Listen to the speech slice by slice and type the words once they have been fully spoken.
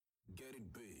Get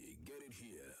it big, get it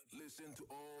here. Listen to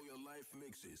all your live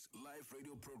mixes, live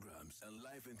radio programs, and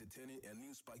live entertaining and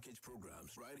news package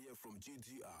programs right here from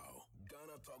GTR,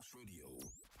 Ghana Talks Radio.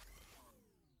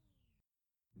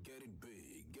 Get it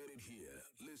big, get it here.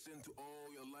 Listen to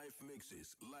all your live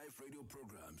mixes, live radio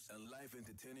programs, and live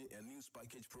entertaining and news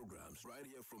package programs right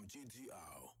here from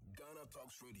GTR, Ghana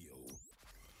Talks Radio.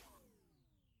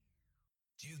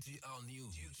 GTR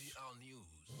News. GTR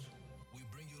News. We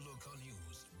bring you local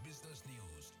news, business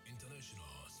news, international,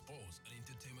 sports, and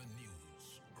entertainment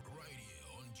news right here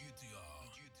on GTR.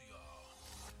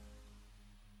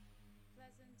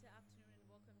 Pleasant afternoon and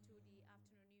welcome to the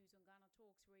afternoon news on Ghana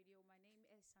Talks Radio. My name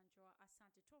is Sandra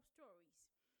Asante. Top stories.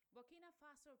 Burkina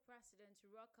Faso President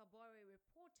Roch Kabore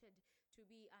reported to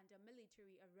be under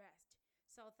military arrest.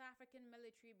 South African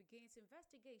military begins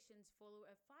investigations following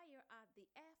a fire at the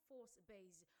Air Force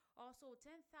Base. Also,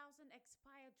 10,000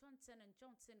 expired Johnson &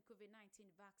 Johnson COVID-19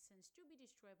 vaccines to be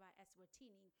destroyed by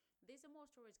Eswatini. These and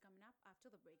more stories coming up after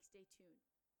the break. Stay tuned.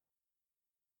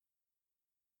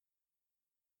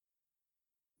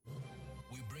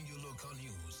 We bring you local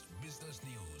news, business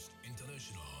news,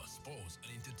 international, sports,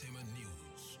 and entertainment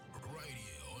news right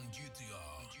here on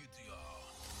GTR.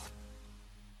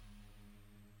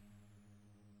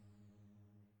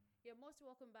 You're most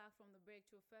welcome back from the break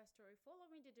to a first story.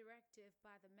 Following the directive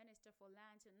by the Minister for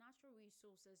Lands and Natural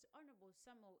Resources, Honorable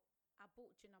Samuel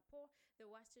Abochinapo,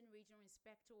 the Western Regional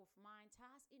Inspector of Mines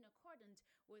has, in accordance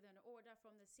with an order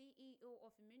from the CEO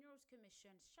of Minerals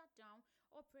Commission, shut down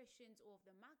operations of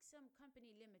the Maxim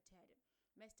Company Limited.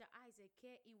 Mr. Isaac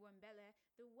K. Iwembele,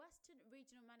 the Western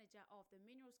Regional Manager of the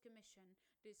Minerals Commission,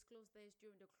 disclosed this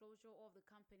during the closure of the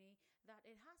company that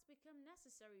it has become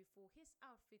necessary for his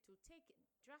outfit to take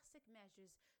drastic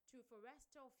measures to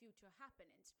forestall future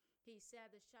happenings. He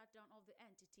said the shutdown of the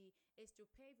entity is to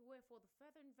pave way for the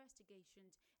further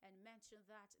investigations and mentioned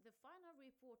that the final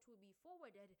report will be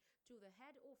forwarded to the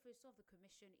head office of the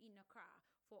Commission in Accra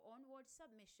for onward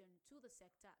submission to the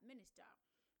sector minister.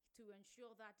 To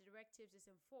ensure that the directives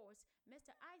is enforced,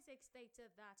 Mr. Isaac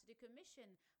stated that the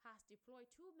Commission has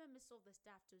deployed 2 members of the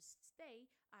staff to stay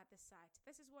at the site.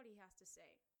 This is what he has to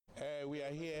say. We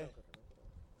are here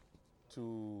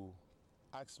to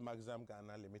ask Maxim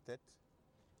Ghana Limited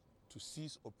to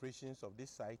cease operations of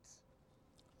this site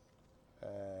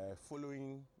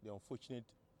following the unfortunate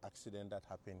accident that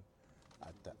happened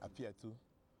at Apiatu,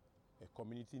 a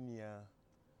community near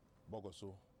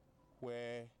Bogoso,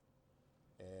 where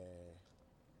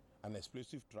an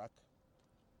explosive truck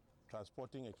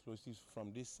transporting explosives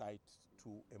from this site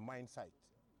to a mine site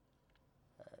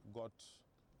got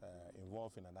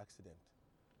involved in an accident.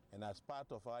 And as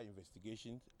part of our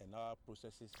investigations and our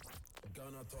processes,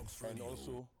 Ghana Talks and Radio.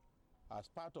 also as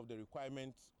part of the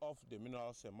requirements of the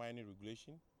Minerals and Mining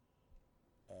Regulation,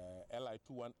 LI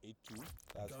 2182,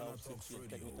 that's Ghana Health, Talks Safety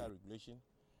and Radio. Technical Regulation,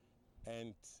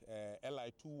 and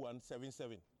LI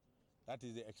 2177, that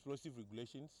is the explosive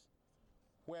regulations,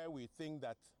 where we think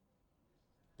that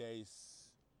there is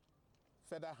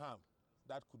further harm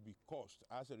that could be caused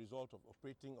as a result of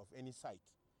operating of any site.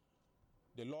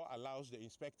 The law allows the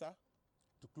inspector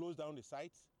to close down the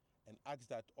site and ask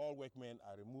that all workmen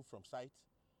are removed from site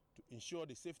to ensure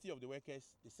the safety of the workers,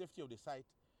 the safety of the site,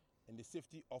 and the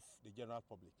safety of the general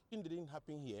public. It didn't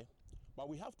happen here, but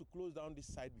we have to close down this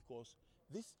site because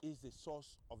this is the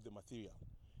source of the material.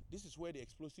 This is where the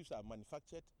explosives are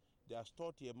manufactured. They are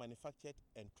stored here, manufactured,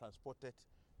 and transported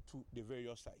to the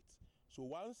various sites. So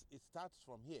once it starts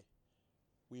from here,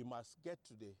 we must get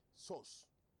to the source,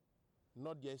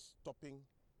 not just stopping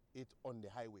it on the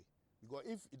highway. Because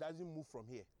if it doesn't move from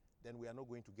here, then we are not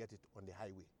going to get it on the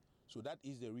highway. So that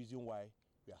is the reason why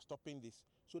we are stopping this,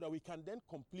 so that we can then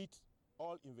complete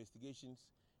all investigations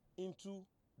into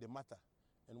the matter,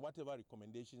 and whatever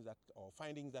recommendations that or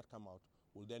findings that come out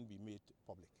will then be made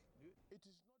public. It is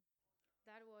not.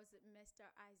 That was Mr.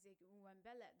 Isaac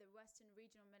Nwembele, the Western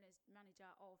Regional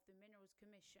Manager of the Minerals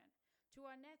Commission. To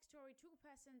our next story, 2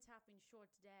 persons have been shot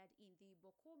dead in the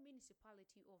Boko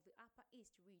municipality of the Upper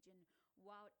East region,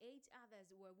 while 8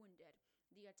 others were wounded.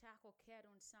 The attack occurred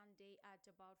on Sunday at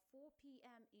about 4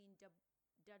 p.m. in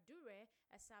Dadure,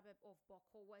 a suburb of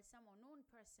Boko, where some unknown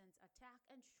persons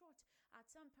attacked and shot at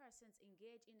some persons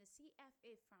engaged in the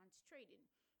CFA front trading.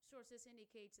 Sources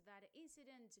indicate that the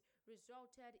incident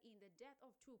resulted in the death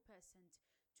of 2 persons.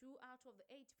 2 out of the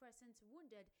 8 persons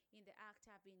wounded in the act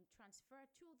have been transferred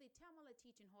to the Tamale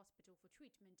Teaching Hospital for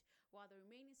treatment, while the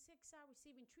remaining 6 are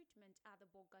receiving treatment at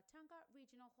the Bogatanga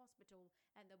Regional Hospital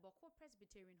and the Boko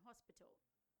Presbyterian Hospital.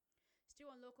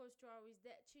 Still on local stories,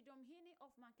 the Chidomhene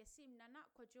of Mankasim, Nana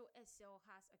Kojo Esel,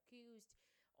 has accused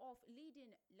of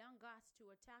leading Langards to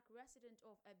attack resident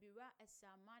of Abira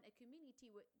Esaman, a community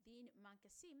within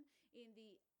Mankasim in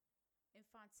the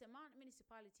Infanteman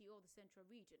municipality of the central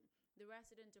region. The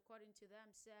resident, according to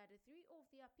them, said 3 of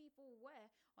their people were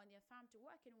on their farm to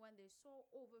working when they saw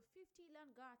over 50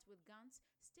 Langards with guns,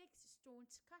 sticks,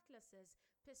 stones, cutlasses,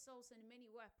 pistols, and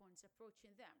many weapons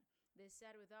approaching them. They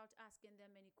said without asking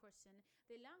them any question,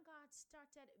 the Langards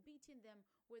started beating them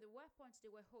with the weapons they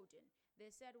were holding.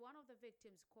 They said one of the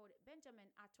victims, called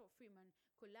Benjamin Atto Freeman,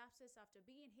 collapses after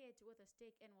being hit with a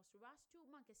stick and was rushed to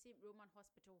Mankasim Roman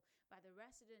Hospital by the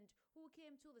resident, who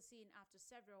came to the scene after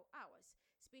several hours.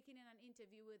 Speaking in an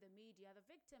interview with the media, the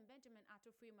victim, Benjamin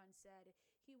Atto Freeman, said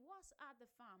he was at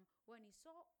the farm when he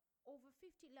saw over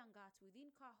 50 Langards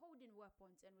within car holding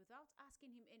weapons, and without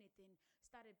asking him anything,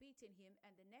 started beating him,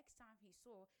 and the next time he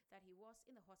saw that he was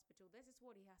in the hospital. This is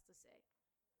what he has to say.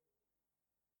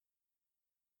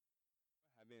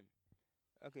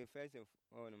 Okay, first of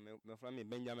all, my friend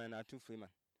Benjamin Atto Freeman.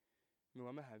 Me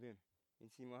want to have him.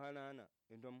 It's in Mohana,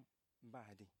 a dumb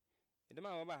body. The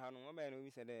man over how no we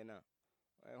said there now.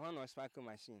 One was sparkle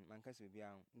machine, Mancas will be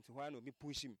out. Into one will be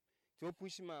pushing. To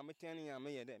push him, I'm telling you, I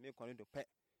may have call it a pet.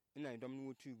 And I don't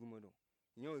know two gumodo.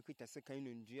 You know, we quit a second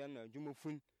in Gianna,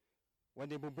 Jumofun. What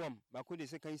they bomb, but could the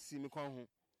second see me call home?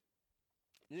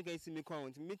 You can see me call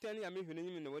to me telling you, I'm even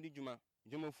in the body Juma,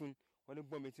 Jumofun, what a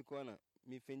bomb to corner,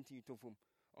 me fainty to foam.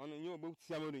 On your boat,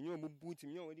 some of the new boot,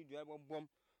 you know, you drive a bomb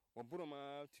or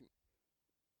broma to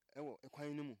a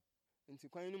quinum. And to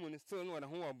quinum on the stone or a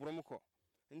home of bromoco.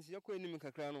 And see your quinum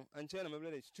cacrano, and tell them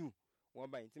a stew. Or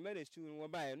by it, made a stew, or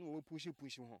by and will push you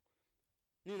home.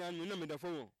 Nina, no number the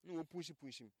phone, no push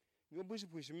him. You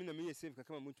push him in a mere safe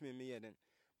come with me, then.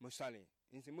 Mosali,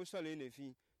 it's a Mosali in a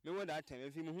fee. No one that time,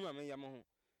 if you whom I may yamaho.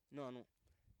 No,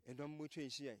 and don't butcher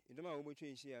here. You don't know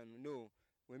butcher here, no.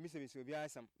 When Mr. will be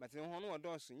awesome, but the honor of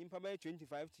Dawson, in probably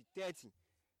 25 to 30.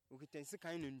 We could take a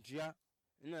kind of Gia,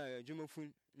 no,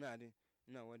 Jumofun, nade,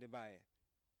 no, what they buy.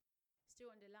 Still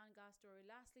on the Langards story,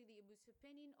 lastly, the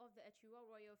opinion of the Achua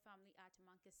royal family at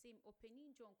Mankasim,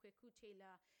 opinion John Kweku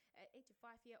Taylor, an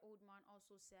 85-year-old man,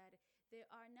 also said they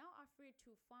are now afraid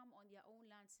to farm on their own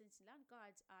land since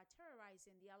Langards are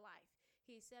terrorizing their life.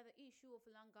 He said the issue of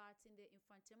Langards in the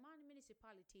Infanteman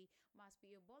municipality must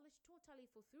be abolished totally,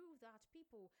 for through that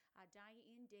people are dying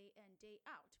in day and day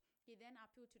out. He then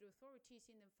appealed to the authorities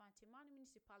in the Infanteman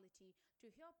municipality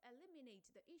to help eliminate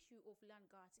the issue of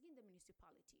Langards in the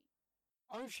municipality.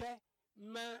 Onche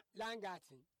ma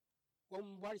Langards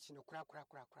one watch no crack.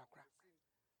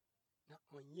 Na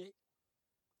onye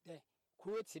de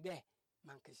quote de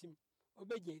Mankasim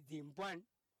obeje di mbwan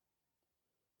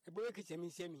eboye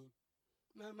kichemi semi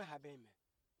mama habeme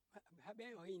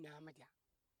o ina amadia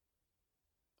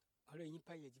olo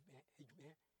nyipa ye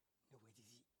ejube no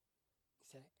wedizi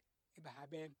se eba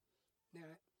habem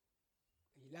na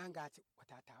Langards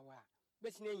watatawa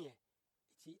besinenye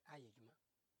iti ayejuma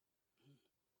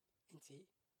nti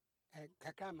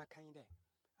kakra makan de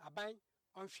aban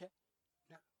onhwe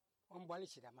na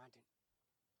onbolish the mountain.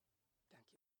 Thank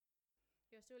you.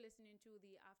 You're still listening to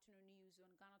the afternoon news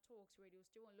on Ghana Talks Radio.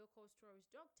 Still on local stories,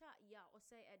 Dr. Ya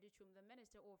Osei Aduchum, the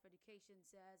Minister of Education,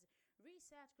 says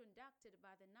research conducted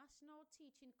by the National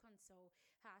Teaching Council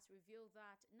has revealed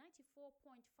that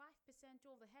 94.5%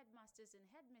 of the headmasters and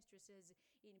headmistresses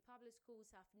in public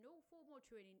schools have no formal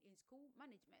training in school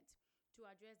management. To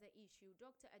address the issue,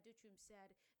 Dr. Aduchum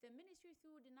said the ministry,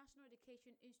 through the National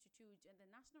Education Institute and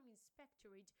the National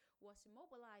Inspectorate, was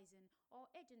mobilizing all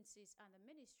agencies and the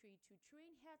ministry to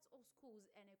train heads of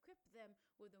schools and equip them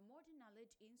with the modern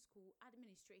knowledge in school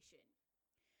administration.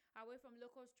 Away from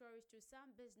local stories to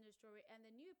some business story, and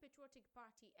the new Patriotic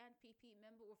Party NPP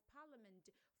Member of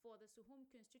Parliament for the Suhum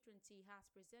constituency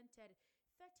has presented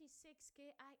 36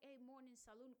 KIA morning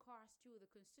saloon cars to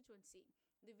the constituency.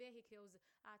 The vehicles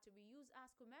are to be used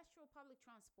as commercial public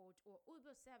transport or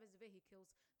Uber service vehicles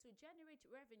to generate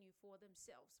revenue for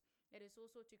themselves. It is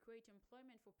also to create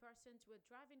employment for persons with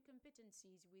driving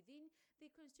competencies within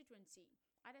the constituency.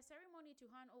 At a ceremony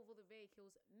to hand over the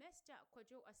vehicles, Mr.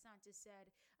 Kwajo Asante said,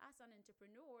 as an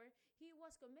entrepreneur, he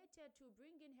was committed to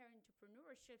bringing her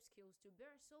entrepreneurship skills to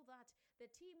bear so that the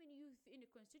team and youth in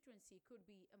the constituency could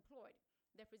be employed.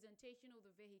 The presentation of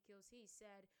the vehicles, he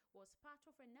said, was part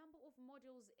of a number of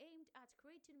models aimed at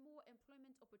creating more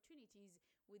employment opportunities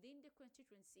within the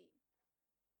constituency.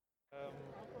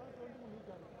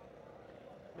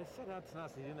 Me said that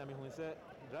last year, I mean, when said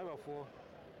driver for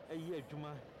a year,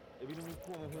 Juma, a bit of a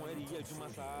year,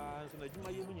 Juma, so the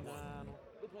Juma, you know,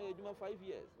 but my Juma 5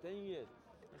 years, 10 years.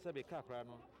 I said, a car,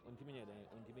 on Timina,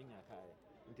 on Timina,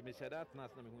 on Timina, said that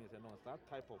last time when said, no, that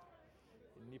type of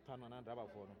nipa no na driver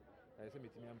for no say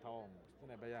metimi empower mo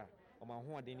na be ya o ma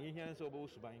ho den ni hia so obo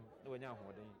suban na wanya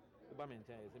ho den ba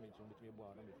maintain say metimi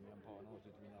bo na metimi empower na o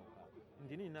tutimi na wo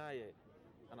ndini na ye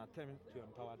an attempt to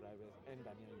empower drivers and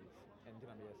Ghanaian youth and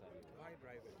then yes why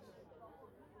drivers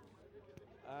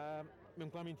me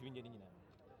kwa me ntimi nyina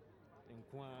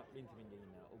nkwa me ntimi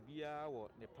nyina obia wo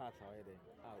ne part a o den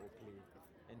a o play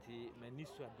enti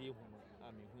manisu ade hu no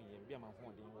a me hu ye bia ma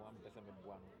ho den wo am pese me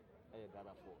boa no e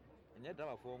driver for enye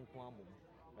driver for nko amom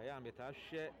ba ya mbeta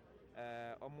hwe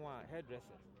omo a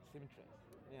hairdresser seamstress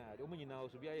ya omo nyina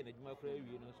so bia ye na djuma kra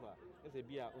wie no so a ese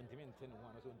bia ontimi nte no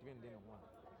ho na so ontimi nde no ho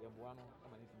a ye boa no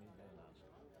ama ne timi dan na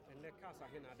so and the cars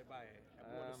are na de bae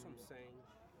e some saying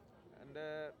and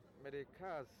the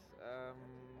cars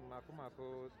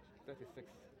Makumako 36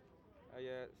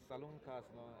 saloon cars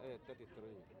no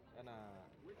 33 and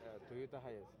Toyota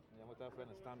Hiace ya motor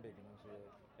friend Stanbic no so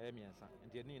miensa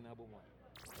and the na bo mo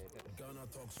Ghana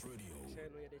Talks Radio. say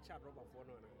no the chat rubber for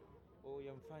no oh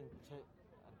you find check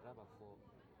and driver for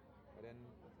but then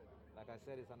like I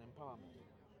said it's an empowerment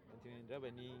until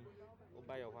driver ni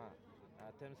oba your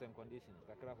terms and conditions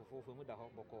kakra for mu da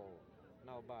ho boko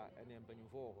na oba ene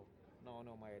mpanyufo ho na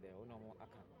ono ma yede ono mo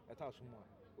aka eta so mu a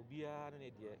obia na ne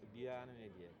de obia na ne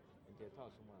de nke eta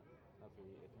so mu a na fe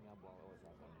etumi abo o sa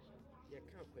aka so ye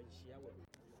kan kwanhia wo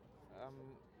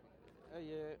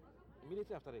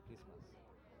immediately after the Christmas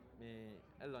me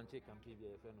launch a campaign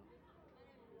be fe no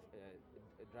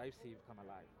drive safe come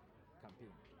alive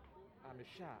campaign I'm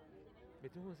sure me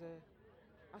tun say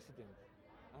accident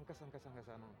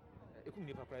ankasa no ekum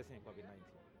nipa price in COVID-19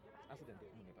 accident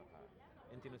ekum nipa pa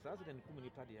enti no accident ekum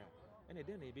nipa dia ene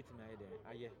den na ebetimi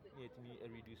aye na etimi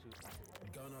reduce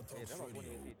Ghana Talks Radio.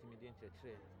 etimi den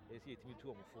chekre etimi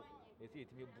tu omfo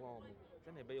etimi boa omo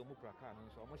se na ebe yo mukra car no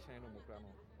so omo hyan no mukra no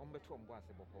omo beto omo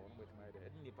ase boko no betimi aye de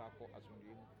nipa akọ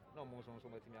asundue mu na omo so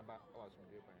betimi aba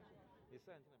asundue kwan so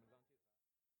esa nti na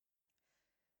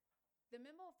The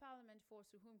Member of Parliament for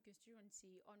Suhum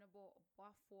constituency, Honorable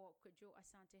Obuafour Kojo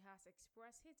Asante, has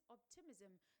expressed his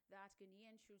optimism that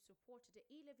Ghanaians should support the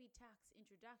e-levy tax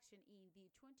introduction in the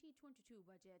 2022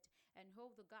 budget and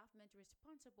hold the government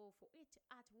responsible for it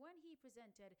at when he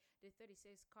presented the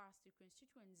 36 cars to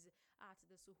constituents at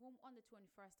the Suhum on the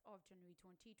 21st of January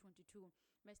 2022.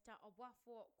 Mr.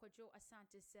 Obuafour Kojo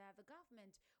Asante said the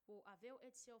government will avail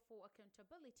itself for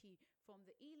accountability from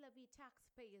the e-levy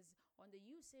taxpayers on the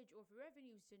usage of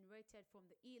revenues generated from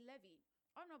the e-levy.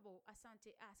 Honorable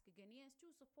Asante asked Ghanaians to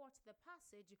support the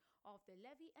passage of the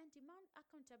levy and demand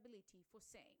accountability for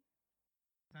saying.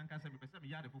 Sanka sabi pesa mi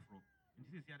yade foforo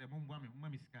nti sisi yade momboa me mma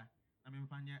misika na me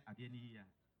mfanye ade ni ya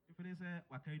ifere se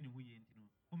wakai ni huye nti no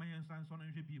moma yensan so no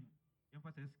nhwe biem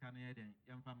yemfa se sika na yeden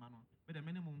yemfa ma no be de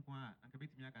mene mo nko a anka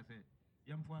betimi aka se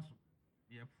yemfo aso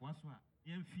yemfo aso a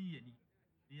yemfi yani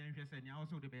ni yenhwe se ni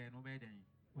awoso de be no be den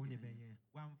o de be ye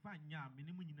wamfa nya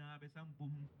menimu nyina be sam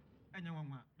bom anya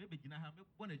wanwa me be gina ha me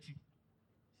bona chi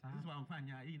sisi wamfa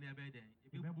nya yi na be den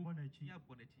e be bona chi ya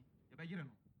bona chi e be yire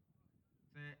no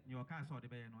se ni o ka so de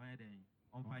be no yeden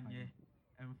onfanye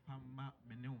emfama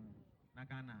menewu na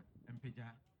Ghana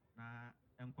empeja na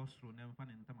enkosro na emfa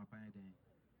ne ntama pan den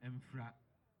emfra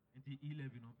nti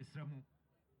e-levy no esramo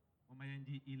o ma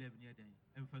yendi e-levy ne den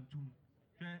emfantum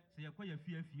hwe se yakoya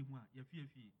fiafie mu a ya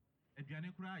fiafie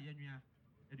aduane kura ayenwa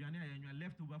aduane ayenwa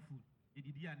leftover food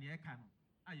edidi a ne eka no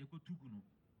a yekotugu no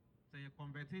se ye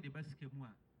converted the basike mu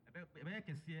a ebe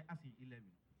yakese asi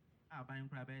e-levy a ban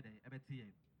kura be den ebe te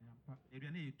ye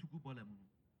aduane yetugu bola mu no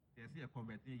se ye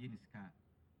convert ye ni sika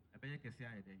ebe yakese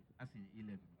ayeden asi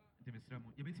e-levy nti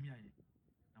mesramo ye betimi aye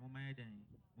na mo ma yeden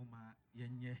mo ma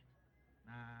yenye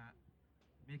na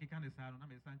make kan sa no na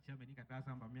me san chia mani kakra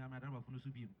san ba me ama dara funu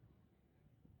su biem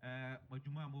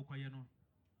madwuma mo kwaye no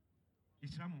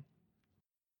isramo.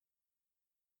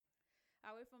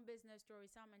 Away from business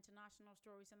stories, some international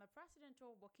stories, and the president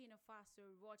of Burkina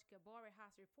Faso, Roch Kabore,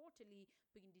 has reportedly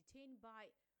been detained by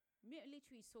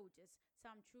military soldiers.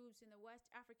 Some troops in the West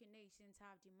African nations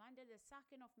have demanded the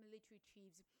sacking of military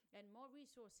chiefs and more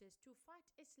resources to fight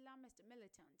Islamist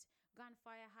militants.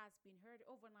 Gunfire has been heard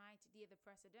overnight near the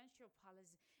presidential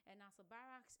palace and Nasser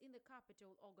barracks in the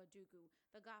capital, Ouagadougou.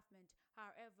 The government,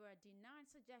 however,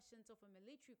 denied suggestions of a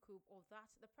military coup or that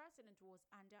the president was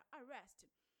under arrest.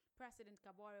 President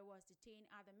Kabore was detained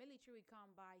at the military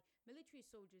camp by military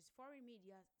soldiers, foreign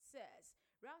media says.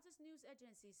 Reuters news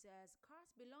agency says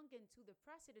cars belonging to the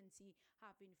presidency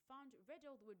have been found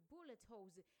riddled with bullet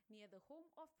holes near the home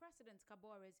of President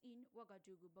Kabore's in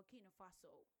Ouagadougou, Burkina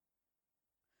Faso.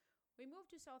 We move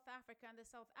to South Africa, and the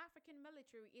South African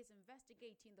military is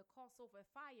investigating the cause of a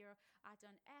fire at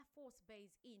an Air Force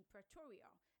base in Pretoria.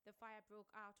 The fire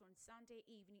broke out on Sunday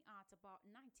evening at about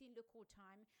 19 local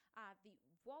time at the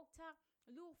Walter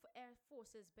Loof Air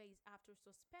Force's base after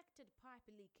suspected pipe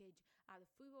leakage at the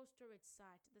fuel storage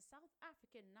site, the South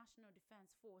African National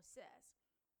Defence Force says.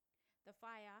 The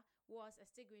fire was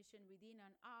extinguished within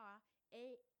an hour,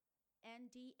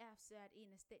 NDF said in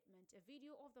a statement. A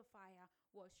video of the fire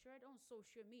was shared on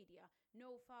social media.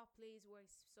 No foul plays were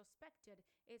suspected.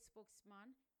 Its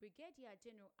spokesman, Brigadier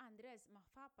General Andres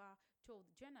Mafapa, told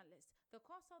journalists the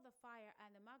cause of the fire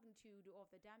and the magnitude of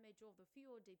the damage of the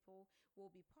fuel depot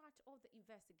will be part of the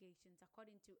investigations,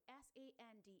 according to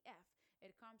SANDF.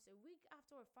 It comes a week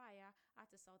after a fire at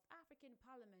the South African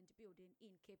Parliament building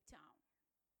in Cape Town.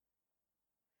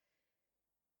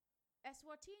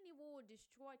 Eswatini will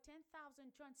destroy 10,000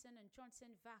 Johnson &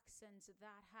 Johnson vaccines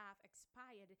that have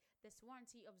expired, the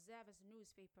Swansea Observer's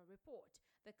newspaper report.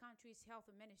 The country's health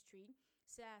ministry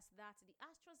says that the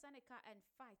AstraZeneca and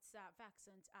Pfizer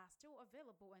vaccines are still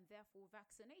available and therefore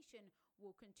vaccination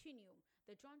will continue.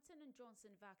 The Johnson &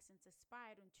 Johnson vaccines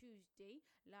expired on Tuesday.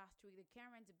 Last week, the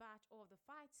current batch of the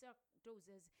Pfizer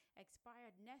doses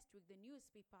expired next week, the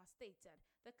newspaper stated.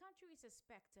 The country is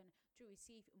expecting to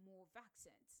receive more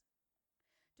vaccines.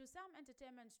 To some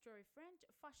entertainment story, French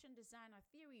fashion designer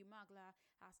Thierry Mugler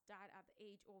has died at the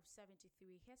age of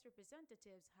 73, his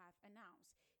representatives have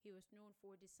announced. He was known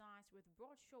for designs with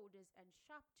broad shoulders and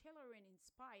sharp tailoring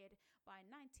inspired by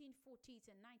 1940s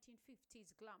and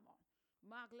 1950s glamour.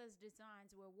 Mugler's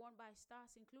designs were worn by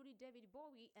stars including David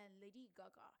Bowie and Lady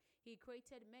Gaga. He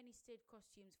created many stage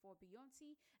costumes for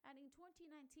Beyoncé, and in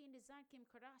 2019 designed Kim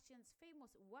Kardashian's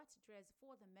famous white dress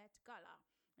for the Met Gala.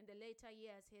 In the later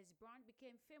years, his brand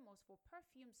became famous for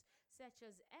perfumes such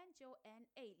as Angel and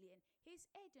Alien. His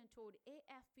agent told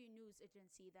AFP News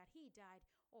Agency that he died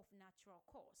of natural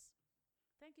cause.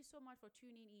 Thank you so much for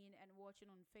tuning in and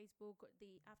watching on Facebook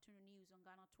the afternoon news on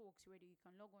Ghana Talks Radio. You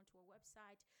can log on to our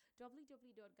website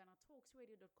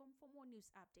www.ghanatalksradio.com for more news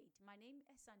update. My name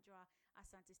is Sandra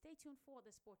Asante. Stay tuned for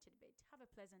the sport tidbit. Have a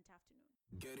pleasant afternoon.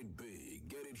 Get it big,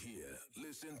 get it here.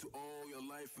 Listen to all your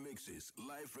live mixes,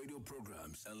 live radio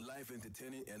programs, and live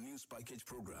entertaining and news package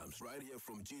programs right here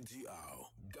from GTR,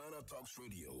 Ghana Talks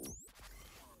Radio.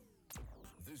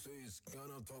 This is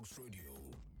Ghana Talks Radio,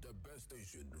 the best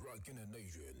station rocking the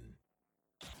nation.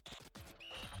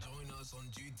 Join us on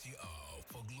GTR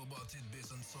for global tidbits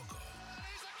on soccer,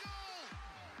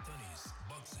 tennis,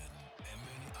 boxing, and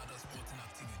many other sporting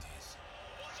activities.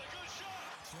 What a good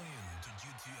shot! Tune in to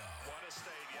GTR. What a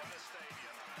stadium, what a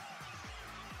stadium.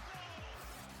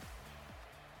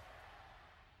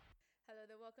 Hello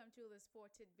there, welcome to the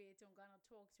Sport Tidbit on Ghana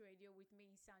Talks Radio with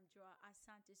me, Sandra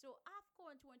Asante. So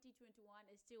AFCON 2021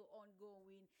 is still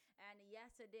ongoing, and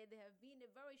yesterday there have been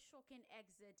a very shocking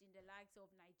exit in the likes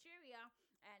of Nigeria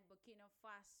and Burkina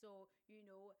Faso,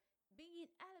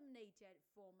 being eliminated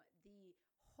from the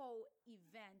whole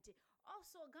event.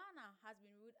 Also, Ghana has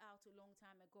been ruled out a long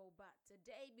time ago, but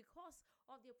today, because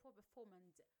of their poor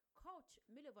performance, coach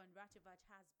Milovan Ratovac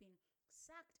has been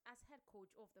sacked as head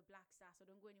coach of the Black Stars. So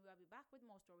don't go anywhere. I'll be back with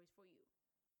more stories for you.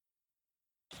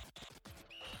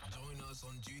 Join us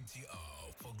on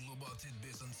GTR for global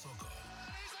tidbits on soccer,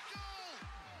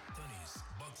 tennis,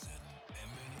 boxing, and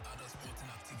many other sporting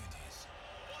activities.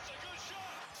 What a good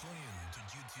shot! Tune in to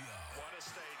GTR. What a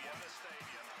stadium, what a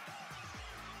stadium.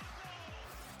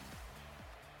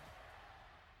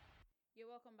 You're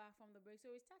welcome back from the break.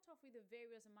 So we start off with the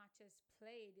various matches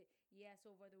played,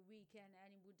 over the weekend.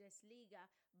 And in Bundesliga,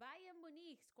 Bayern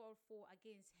Munich scored 4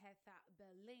 against Hertha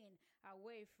Berlin.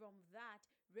 Away from that,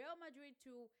 Real Madrid 2,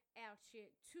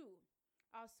 Elche 2.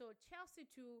 Also, Chelsea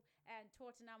 2 and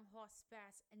Tottenham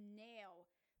Hotspur 0.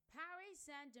 Paris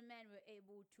Saint-Germain were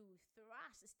able to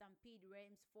thrash Stampede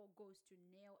Reims 4 goals to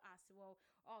 0 as well.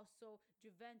 Also,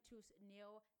 Juventus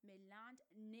 0, Milan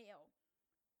 0.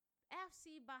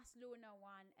 FC Barcelona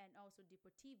 1 and also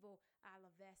Deportivo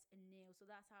Alaves 0. So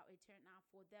that's how it turned out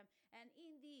for them. And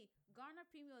in the Ghana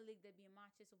Premier League, there been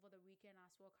matches over the weekend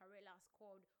as well. Karela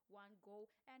scored 1 goal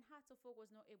and Hartlepool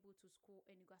was not able to score.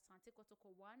 And Asante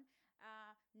Kotoko 1-0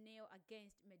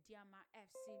 against Mediama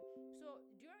FC. So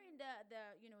during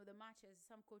the matches,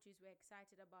 some coaches were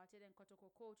excited about it, and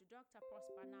Kotoko coach Dr.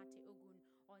 Prosper Nate Ogun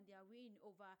on their win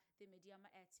over the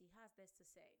Mediama FC has this to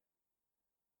say.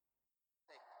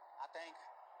 I think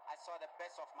I saw the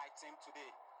best of my team today.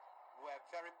 We were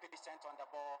very patient on the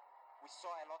ball. We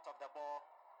saw a lot of the ball.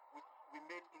 We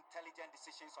made intelligent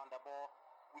decisions on the ball.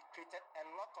 We created a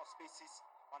lot of spaces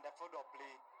on the field of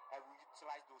play, and we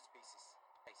utilized those spaces.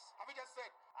 Have you just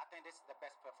said? I think this is the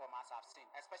best performance I've seen,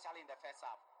 especially in the first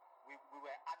half. We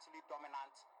were actually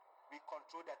dominant. We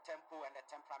controlled the tempo and the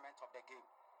temperament of the game.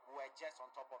 We were just on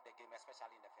top of the game,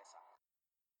 especially in the first half.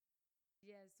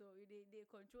 Yeah, so they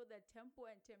control the tempo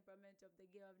and temperament of the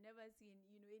game. I've never seen,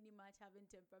 any match having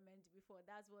temperament before.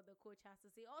 That's what the coach has to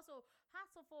say. Also,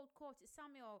 hats of old coach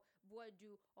Samuel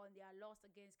Boadu on their loss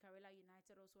against Karela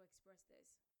United also expressed this.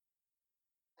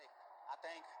 I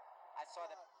think I saw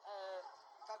the...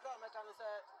 Kakra Mekani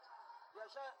said, you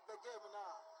share the game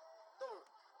now. Though,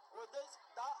 with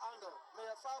that angle, may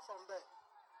are far from there.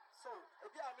 So,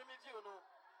 if you are me view,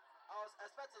 I was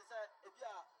expecting, say, if you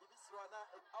are BBC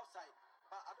outside.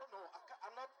 But I don't know,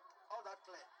 I'm not all that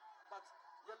clear. But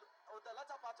with the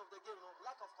latter part of the game,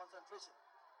 lack of concentration.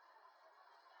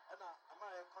 And I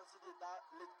might consider that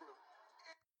late goal.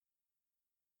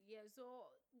 Yeah,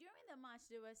 so during the match,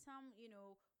 there were some,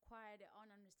 quite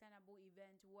ununderstandable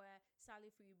event where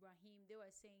Salif Ibrahim, they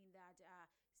were saying that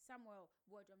Samuel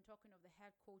Boadu, I'm talking of the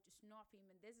head coach, snubbed him,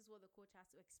 and this is what the coach has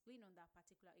to explain on that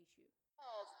particular issue.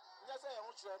 Yes,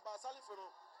 but Salif,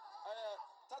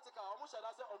 tactical, almost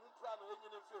I say plan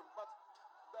in film, but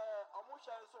the almost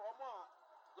so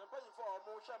you're paying for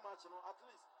almost match, at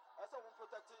least I say we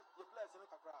protect the players in the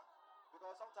Kakra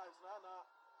because sometimes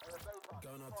very bad.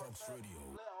 Ghana Talks Radio.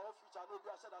 Player of future, no,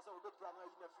 I said I said we plan in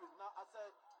the film. Now I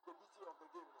said the beauty of the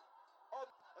game. All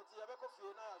at the Abeko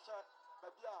Field now, I share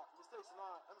maybe mistakes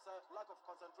now. I'm saying lack of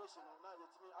concentration. Now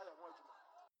it's me. I am watching.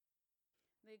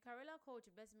 The Karela coach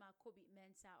Besma Kobe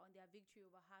Mensah on their victory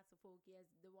over Hearts of Oak, yes,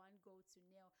 the 1-0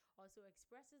 also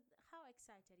expresses how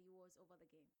excited he was over the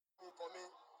game. For me,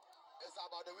 it's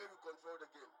about the way we control the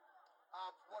game.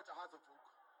 I've watched Hearts of Oak.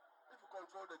 If you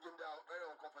control the game, they are very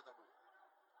uncomfortable.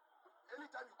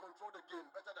 Anytime you control the game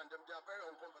better than them, they are very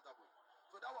uncomfortable.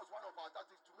 So that was one of our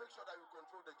tactics to make sure that we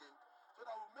control the game, so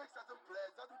that we make certain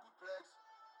players, certain good players,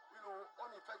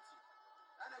 ineffective.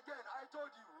 And again, I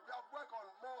told you, we have worked on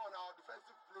more on our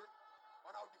defensive play,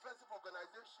 on our defensive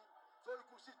organization. So you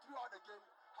could see throughout the game,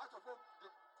 Hearts of Oak,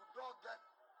 they could not get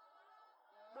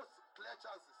most clear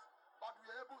chances, but we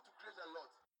were able to create a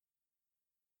lot.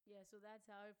 Yeah, so that's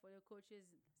how for the coaches.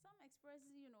 Some express,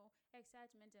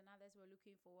 excitement, and others were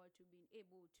looking forward to being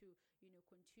able to,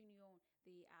 continue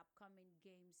the upcoming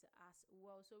games as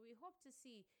well. So we hope to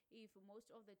see if most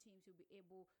of the teams will be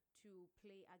able to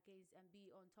play against and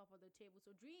be on top of the table.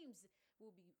 So Dreams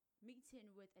will be meeting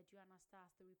with Adriana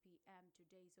Stars 3 p.m.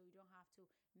 today, so you don't have to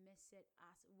miss it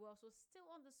as well. So still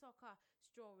on the soccer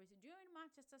stories, during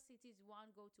Manchester City's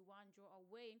 1-1 draw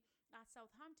away at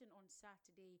Southampton on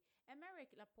Saturday,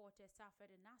 Emerick Laporte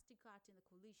suffered a nasty cut in the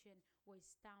collision with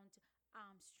Stout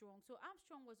Armstrong. So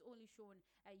Armstrong was only shown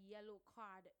a yellow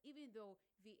card, even though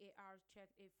VAR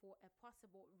checked it for a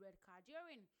possible red card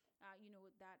during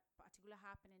that particular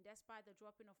happening. Despite the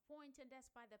dropping of points and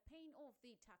despite the pain of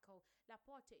the tackle,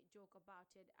 Laporte joked about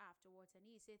it afterwards, and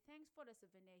he said thanks for the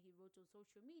souvenir, he wrote on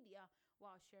social media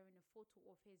while sharing a photo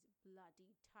of his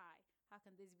bloody tie. How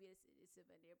can this be a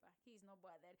souvenir? But he's not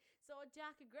bothered. So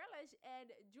Jack Grealish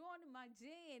and John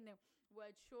McGinn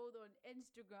were showed on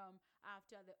Instagram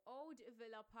after the old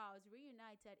Villa pals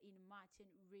reunited in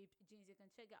matching ripped jeans. You can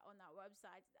check it on our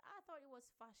website. I thought it was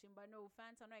fashion, but no,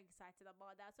 fans are not excited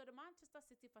about that. So the Manchester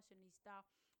City fashionista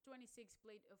 26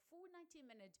 played a full 90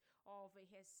 minutes of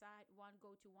his side 1-1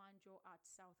 draw at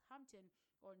Southampton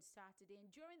on Saturday.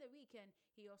 And during the weekend,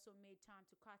 he also made time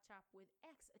to catch up with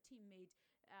ex-teammate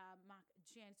Mark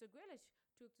Jen. So Grealish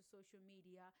took to social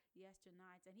media yesterday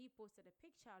night and he posted a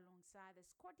picture alongside the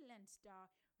Scotland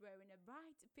star wearing a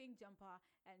bright pink jumper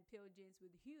and pale jeans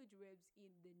with huge ribs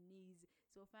in the knees.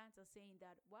 So fans are saying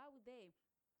that why would they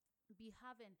be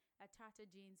having a tattered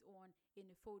jeans on in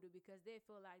the photo, because they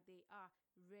feel like they are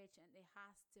rich and it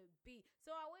has to be.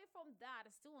 So away from that,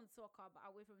 still on soccer, but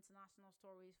away from international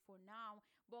stories for now,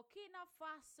 Burkina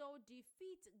Faso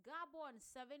defeat Gabon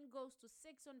 7-6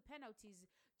 on penalties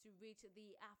to reach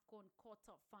the AFCON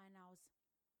quarterfinals.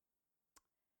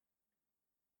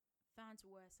 Fans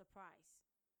were surprised.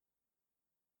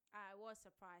 I was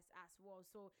surprised as well.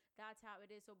 So that's how it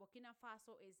is. So Burkina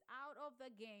Faso is out of the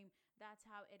game. That's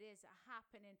how it is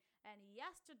happening. And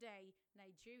yesterday,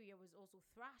 Nigeria was also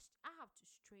thrashed out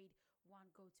straight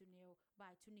 1-0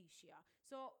 by Tunisia.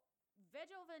 So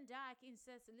Virgil van Dijk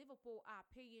insists Liverpool are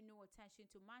paying no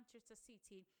attention to Manchester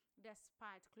City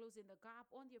despite closing the gap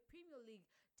on their Premier League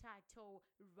title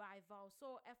rival.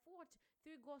 So a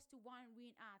 4-3-1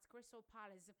 win at Crystal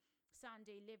Palace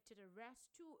Sunday lifted the rest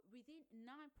to within 9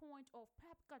 points of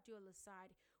Pep Guardiola's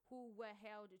side, who were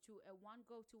held to a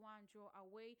 1-1 draw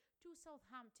away to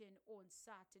Southampton on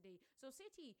Saturday. So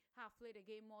City have played a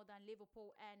game more than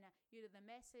Liverpool, and the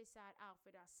Merseyside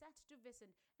outfit are set to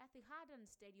visit Etihad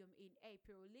Stadium in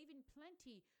April, leaving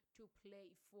plenty to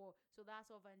play for. So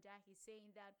that's what Van Dijk is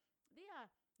saying, that they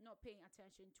are not paying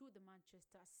attention to the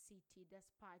Manchester City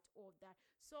despite all that.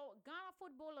 So Ghana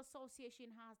Football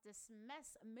Association has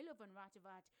dismissed Milovan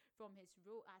Rajevac from his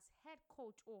role as head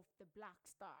coach of the Black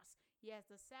Stars. Yes,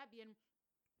 the Serbian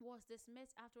was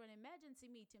dismissed after an emergency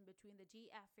meeting between the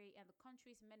GFA and the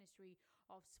country's Ministry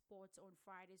of Sports on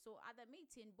Friday. So at the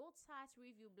meeting, both sides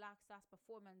reviewed Black Stars'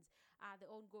 performance at the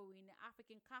ongoing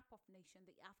African Cup of Nations,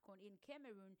 the AFCON, in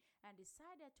Cameroon, and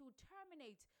decided to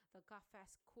terminate the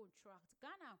GAFA's contract.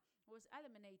 Ghana was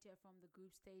eliminated from the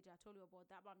group stage. I told you about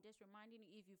that, but I'm just reminding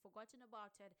you, if you've forgotten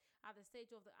about it, at the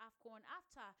stage of the AFCON,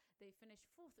 after they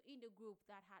finished 4th in the group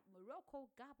that had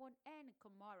Morocco, Gabon, and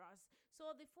Comoros.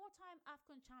 So the 4-time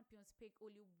AFCON champions picked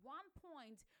only 1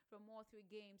 point from all 3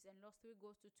 games and lost 3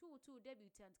 goals to 2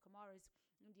 debutant Comoros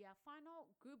in their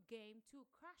final group game to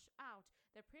crash out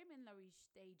the preliminary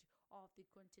stage of the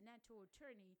continental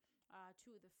tourney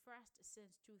to the first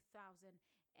since 2006.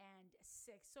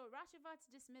 So Rashevac's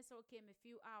dismissal came a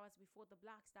few hours before the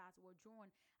Black Stars were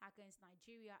drawn against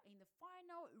Nigeria in the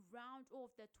final round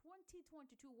of the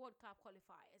 2022 World Cup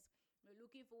qualifiers. We're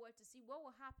looking forward to see what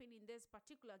will happen in this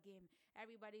particular game.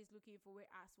 Everybody's looking forward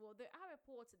as well. There are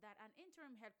reports that an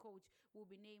interim head coach will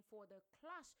be named for the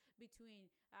clash between,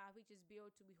 which is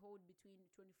billed to be held between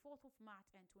 24th of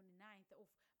March and 29th of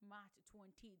March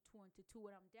 2022.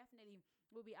 And I'm definitely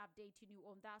will be updating you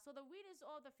on that. So the winners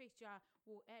of the fixture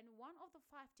will earn one of the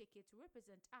 5 tickets to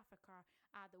represent Africa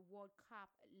at the World Cup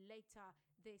later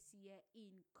this year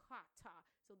in Qatar.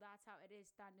 So that's how it is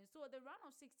standing. So the round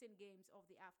of 16 games of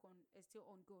the AFCON is still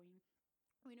ongoing.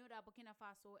 We know that Burkina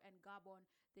Faso and Gabon,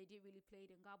 they did really play.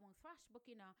 And Gabon thrashed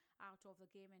Burkina out of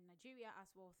the game, and Nigeria as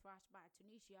well thrashed by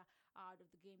Tunisia out of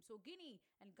the game. So Guinea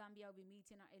and Gambia will be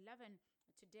meeting at 11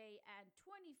 today, and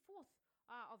 24th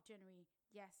of January,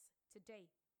 yes,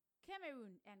 today,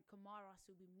 Cameroon and Comoros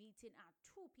will be meeting at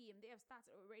 2 p.m. They have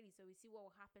started already, so we see what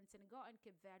will happen. Senegal and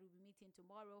Cape Verde will be meeting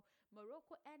tomorrow.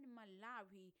 Morocco and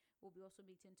Malawi will be also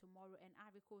meeting tomorrow, and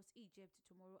Ivory Coast, Egypt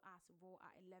tomorrow as well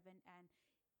at 11, and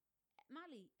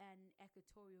Mali and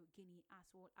Equatorial Guinea as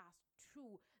well as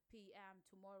 2 p.m.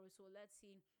 tomorrow. So let's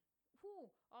see who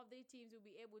of the teams will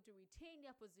be able to retain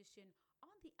their position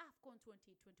on the AFCON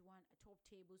 2021 top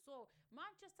table. So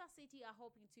Manchester City are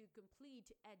hoping to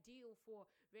complete a deal for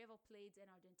River Plate and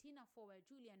Argentina forward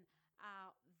Julian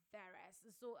Alvarez.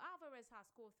 So Alvarez has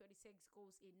scored 36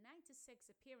 goals in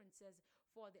 96 appearances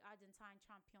for the Argentine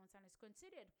champions and is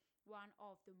considered one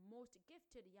of the most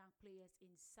gifted young players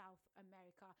in South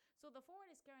America. So the forward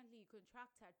is currently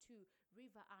contracted to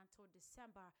River until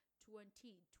December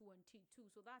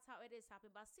 2022. So that's how it is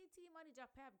happening. But City manager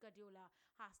Pep Guardiola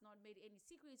has not made any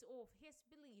secrets of his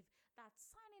belief that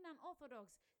signing an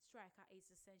orthodox striker is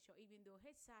essential, even though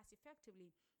his side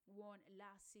effectively won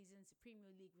last season's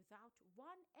Premier League without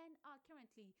one and are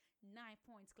currently 9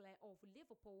 points clear of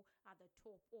Liverpool at the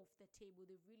top of the table.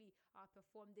 They really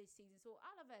performed this season. So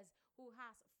Alvarez, who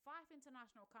has 5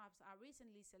 international caps, are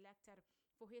recently selected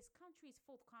for his country's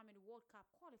forthcoming World Cup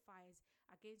qualifiers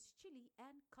against Chile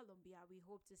and Colombia. We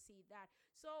hope to see that.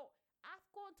 So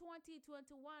AFCON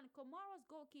 2021, Comoros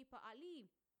goalkeeper Ali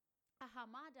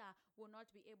Ahamada will not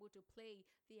be able to play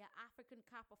the African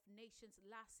Cup of Nations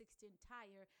last 16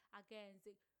 tire against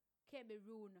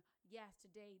Cameroon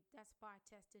yesterday, despite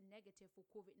testing negative for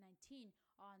COVID-19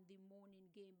 on the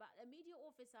morning game. But a media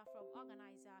officer from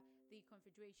organizer, the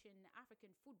Confederation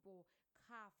African Football,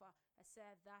 CAF,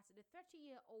 said that the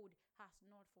 30-year-old has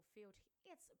not fulfilled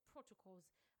its protocols.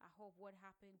 I hope what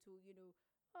happened to,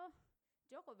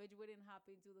 Djokovic wouldn't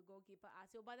happen to the goalkeeper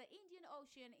as well. But the Indian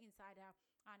Ocean Insider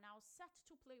are now set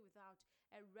to play without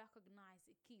a recognized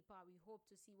keeper. We hope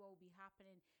to see what will be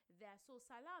happening there. So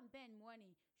Salam Ben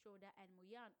Mwani, Shoda, and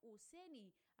Moyan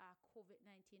Oseni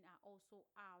COVID-19 are also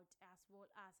out, as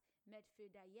well as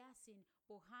midfielder Yasin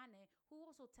Bohane, who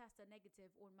also tested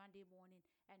negative on Monday morning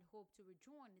and hope to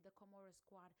rejoin the Comoros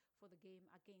squad for the game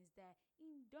against the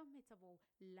indomitable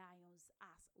Lions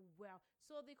as well.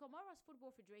 So the Comoros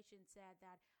Football Federation said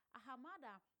that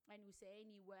Ahamada and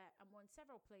Husseini were among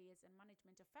several players and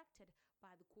management affected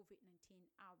by the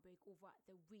COVID-19 outbreak over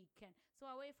the weekend.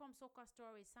 So away from soccer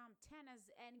stories, Sam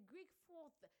Tennis and Greek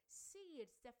 4th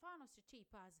seed Stefanos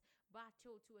Tsitsipas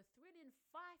battled to a thrilling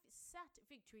 5-set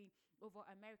victory over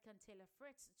American Taylor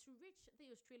Fritz to reach the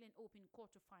Australian Open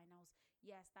quarterfinals.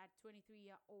 Yes, that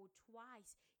 23-year-old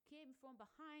twice came from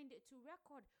behind to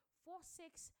record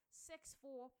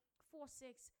 4664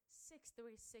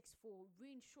 466364.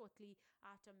 Ring shortly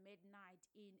after midnight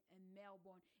in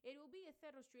Melbourne. It will be a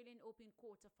third Australian Open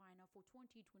quarter-final for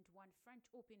 2021 French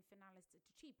Open finalist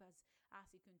Tsitsipas as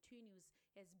he continues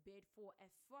his bid for a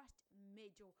first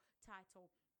major title.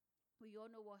 We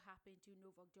all know what happened to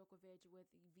Novak Djokovic with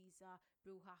visa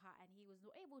brouhaha, and he was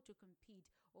not able to compete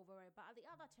over it. But the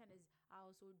other tennis are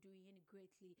also doing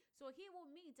greatly. So he will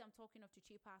meet, I'm talking of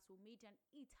Tsitsipas, will meet an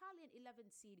Italian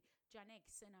 11th seed, Jannik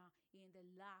Sinner, in the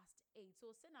last 8.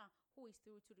 So Sinner, who is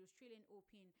through to the Australian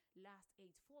Open last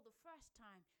 8 for the first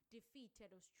time,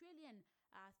 defeated Australian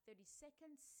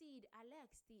 32nd seed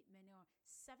Alex de Minaur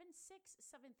 7-6,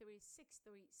 7-3,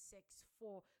 6-3,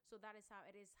 6-4. So that is how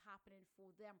it is happening for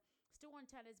them. Still on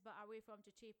tennis, but away from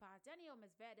Tsitsipas, Daniil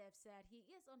Medvedev said he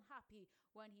is unhappy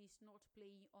when he's not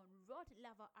playing on Rod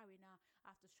Laver Arena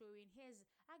after showing his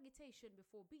agitation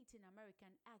before beating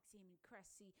American Maxim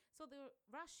Cressy. So the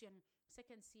Russian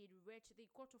second seed reached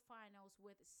the quarterfinals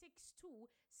with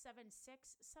 6-2,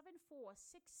 7-6, 7-4,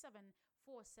 6-7,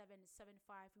 4-7,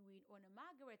 7-5 win on a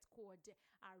Margaret Court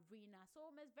Arena. So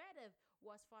Medvedev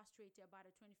was frustrated by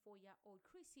the 24-year-old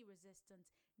Cressy resistance,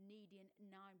 needing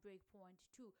 9 break point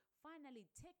to finally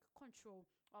take control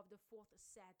of the fourth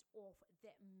set of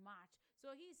the match.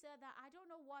 So he said that I don't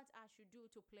know what I should do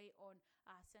to play on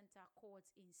center courts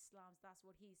in slams. That's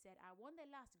what he said. I won the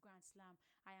last Grand Slam.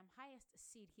 I am highest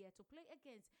seed here. To play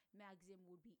against Maxim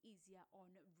would be easier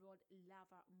on Rod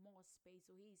Laver, more space.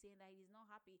 So he's saying that he's not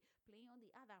happy playing on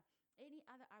any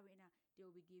other arena they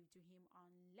will be given to him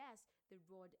unless the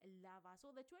Rod Laver. So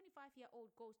the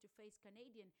 25-year-old goes to face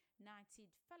Canadian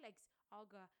 19th Felix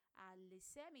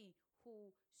Auger-Aliassime,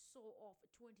 who saw off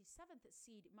 27th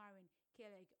seed Marin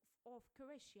Cilic of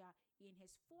Croatia in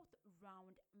his 4th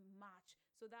round match.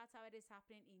 So that's how it is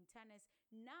happening in tennis.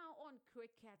 Now on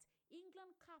cricket,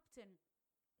 England captain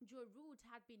Joe Root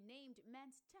had been named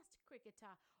Men's Test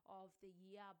Cricketer of the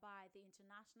Year by the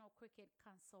International Cricket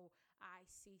Council,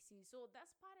 ICC. So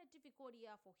despite a difficult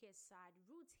year for his side,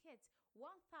 Root hit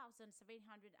 1,708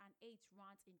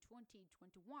 runs in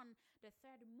 2021, the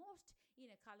third most in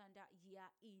a calendar year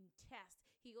in Test.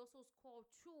 He also scored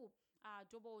 2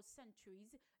 double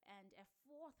centuries and a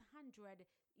 400,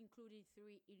 including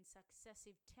 3 in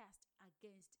successive tests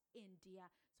against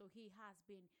India. So he has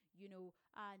been,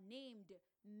 named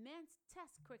Men's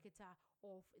Test Cricketer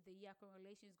of the Year.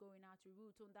 Congratulations going out to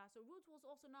Root on that. So Root was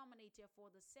also nominated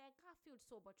for the Sir Garfield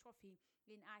Sobber Trophy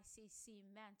in ICC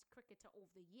Men's Cricketer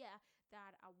of the Year.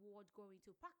 That award going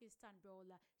to Pakistan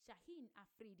bowler Shaheen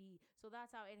Afridi. So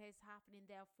that's how it is happening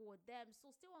there for them. So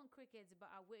still on cricket,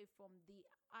 but away from the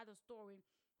other story.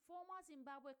 Former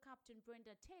Zimbabwe captain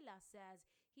Brendan Taylor says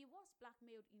he was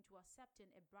blackmailed into accepting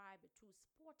a bribe to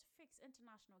Sportfix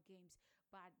international games,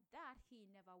 but that he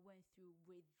never went through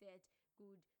with it.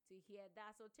 Good to hear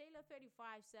that. So Taylor,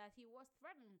 35, said he was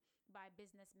threatened by a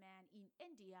businessman in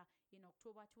India in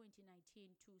October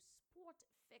 2019 to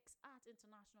Sportfix at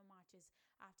international matches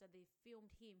after they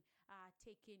filmed him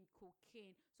taking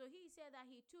cocaine. So he said that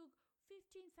he took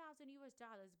 $15,000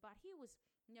 US, but he was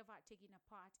never taking a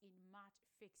part in match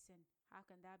fixing. How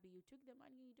can that be? You took the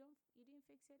money, you didn't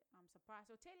fix it? I'm surprised.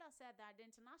 So Taylor said that the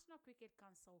International Cricket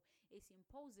Council is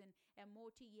imposing a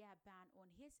multi-year ban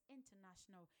on his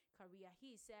international career.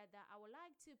 He said that I would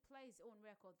like to place on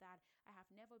record that I have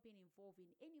never been involved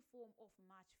in any form of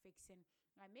match fixing.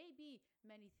 I may be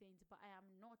many things, but I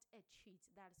am not a cheat.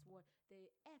 That's what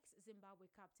the ex-Zimbabwe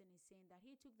captain is saying, that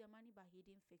he took the money, but he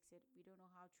didn't fix it. We don't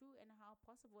know how true and how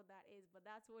possible that is, but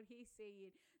that's what he's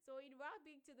saying. So in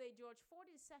rugby today, George Ford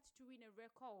is set to win a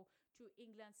recall to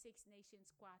England's Six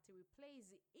Nations squad to replace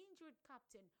the injured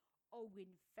captain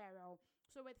Owen Farrell.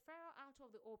 So with Farrell out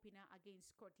of the opener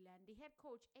against Scotland, the head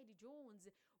coach Eddie Jones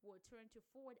will turn to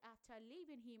Ford after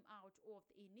leaving him out of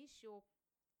the initial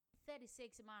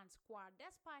 36-man squad.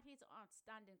 Despite his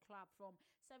outstanding club from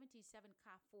 77,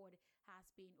 Cap Ford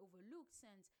has been overlooked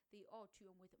since the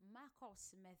autumn, with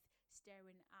Marcus Smith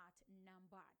staring at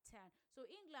number 10. So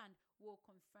England will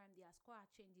confirm their squad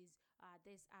changes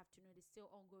this afternoon. It's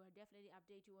still ongoing. I'll definitely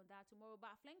update you on that tomorrow.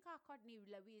 But flanker Courtney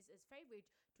Lewis is favorite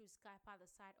to skype at the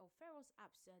side of Farrell's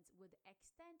absence, with the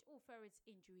extent of Farrell's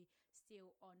injury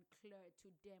still unclear to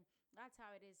them. That's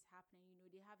how it is happening.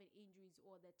 They having injuries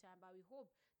all the time, but we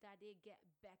hope that they get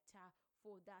better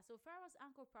for that. So Farrell's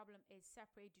ankle problem is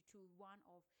separate to one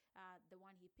of the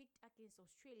one he picked against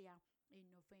Australia in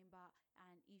November,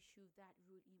 an issue that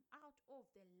ruled him out of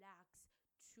the last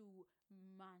 2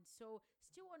 months. So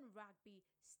still on rugby,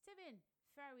 Stephen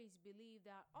Ferris believed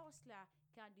that Osler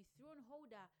can dethrone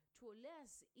holder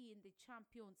victorious in the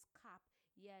Champions Cup.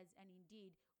 Yes, and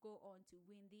indeed go on to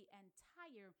win the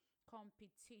entire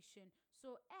competition.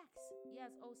 So X,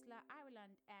 yes, Osler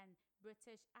Ireland and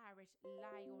British Irish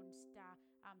Lion Star.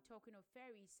 I'm talking of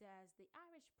Ferry says the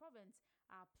Irish province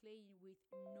are playing with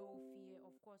no fear.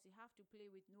 Of course, you have to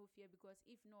play with no fear because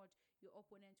if not, your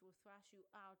opponent will thrash you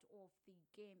out of the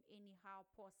game anyhow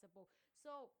possible.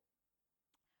 So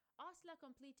Osler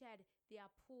completed their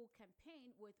pool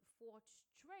campaign with fourth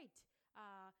straight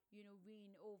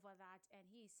win over that, and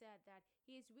he said that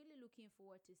he is really looking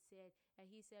forward to it.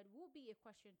 And he said, will be a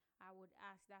question I would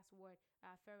ask. That's what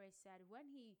Ferris said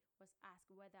when he was asked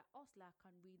whether Osler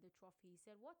can win the trophy. He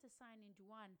said, what a signing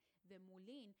Duan the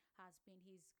Moulin has been.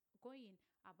 He's going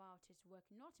about his work,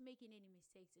 not making any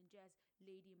mistakes and just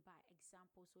leading by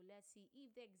example. So let's see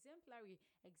if the exemplary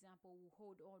example will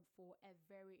hold on for a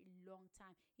very long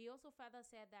time. He also further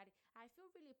said that I feel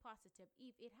really positive.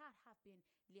 If it had been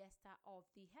Leicester of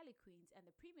the Harlequins and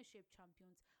the Premiership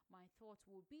champions, my thoughts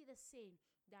will be the same,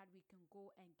 that we can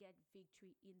go and get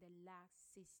victory in the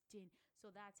last 16.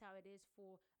 So that's how it is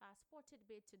for Sported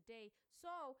Bit today.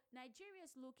 So Nigeria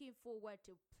is looking forward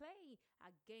to play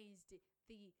against the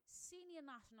senior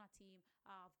national team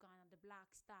of Ghana, the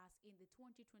Black Stars, in the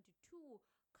 2022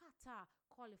 Qatar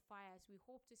qualifiers. We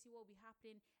hope to see what will be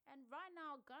happening. And right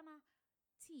now,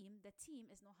 the team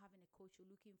is not having a coach.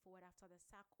 You're looking forward after the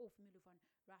sack of Milovan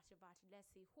Rashivat. Let's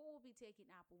see who will be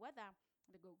taking up, whether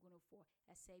they go for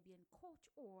a Serbian coach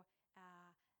or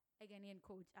a Ghanaian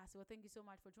coach. So thank you so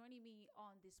much for joining me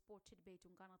on the Sported Debate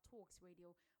on Ghana Talks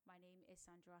Radio. My name is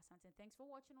Sandra Santon. Thanks for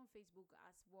watching on Facebook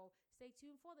as well. Stay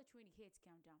tuned for the 20 hits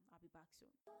countdown. I'll be back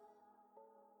soon.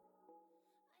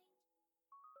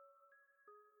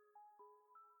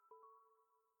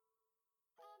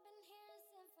 I've been hearing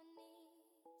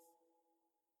symphonies.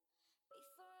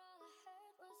 Before all I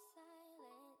heard was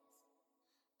silence.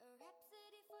 A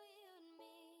rhapsody for you and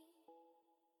me.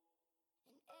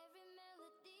 And every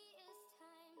melody is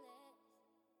timeless.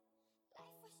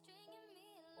 Life was stringing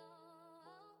me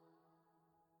along.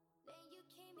 Then you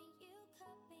came and you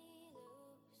cut me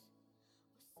loose.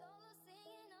 Was solo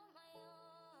singing on my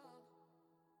own.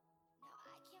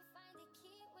 Now I can't find a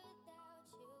key without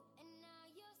you. And now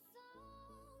your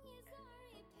song is on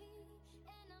repeat.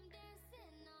 And I'm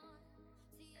dancing on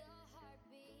to your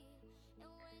heartbeat. And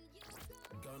when you go,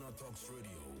 Ghana Talks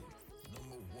Radio,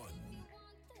 number one.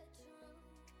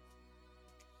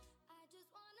 I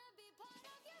just wanna be part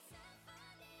of your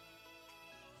symphony.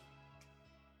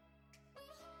 We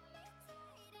hold me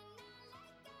tight and not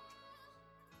let go.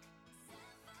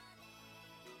 Symphony, like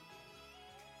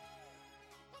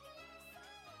a love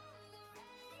song on the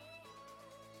radio.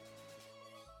 We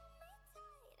hold me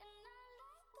tight and not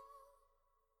let go.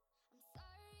 I'm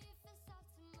sorry if it's all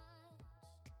too much,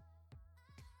 but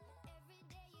every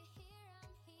day you're here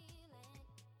I'm healing.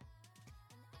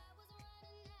 And I was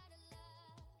running out of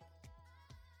luck.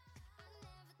 I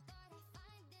never thought I'd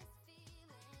find this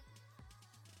feeling.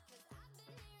 'Cause I've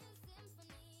been hearing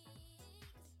symphonies.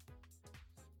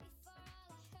 Before all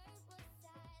I heard was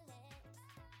silence.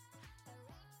 A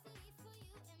rhapsody for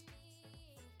you and me.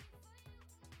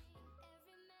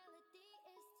 Every melody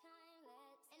is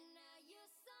timeless. And now your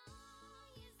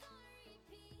song is on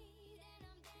repeat. And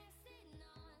I'm dancing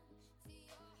on to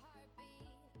your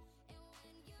heartbeat. And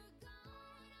when you're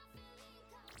gone, I feel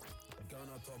incomplete.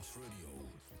 Ghana Talks Radio,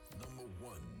 number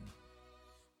one.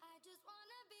 I just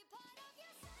wanna be part of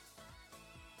your symphony.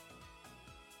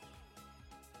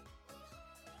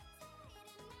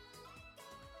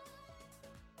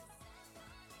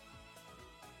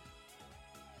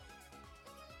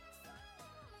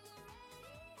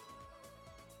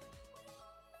 We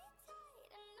hold me tight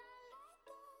and not let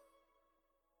go.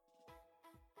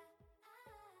 Symphony,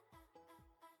 like a love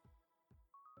song on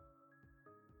the radio. We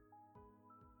hold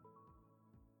me tight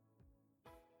and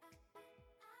not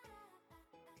let go.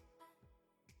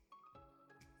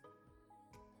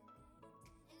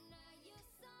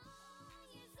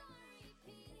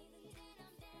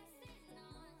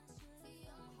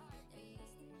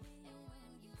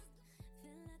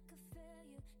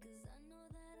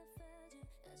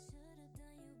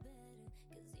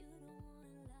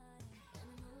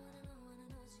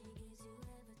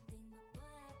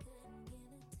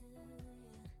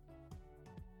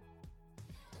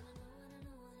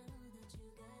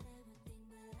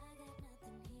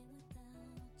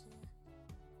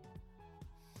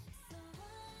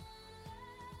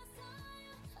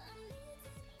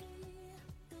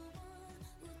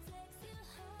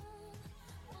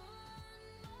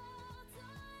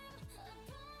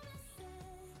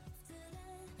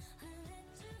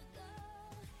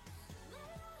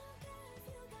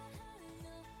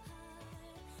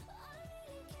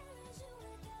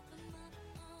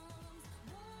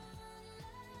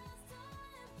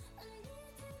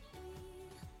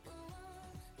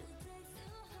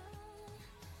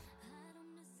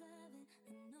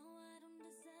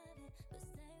 but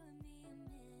stay with me a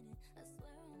minute. I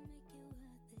swear I'll make it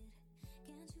worth it.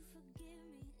 Can't you forgive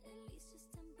me, at least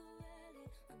just temporarily?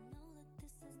 I know that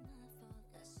this is my fault,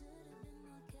 I should have been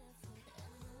more careful.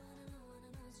 And I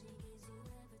know she gives you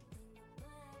everything, but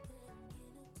boy, I couldn't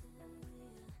give it to you.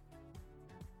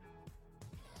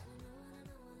 And I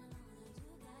know that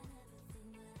you got everything,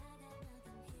 but I got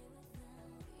nothing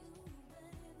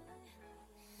here without you,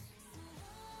 baby. So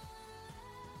one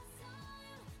last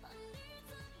time, I need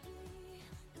to be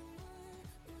the one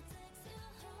who takes you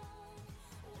home.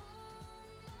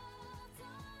 One more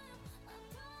time, I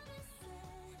promise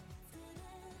that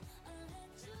today I'll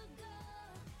let you go.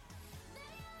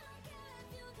 Baby, I don't care if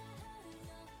you got hurt in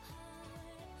your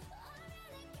heart. All I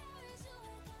really care is you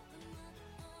wake up in my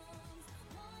arms.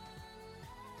 One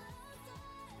last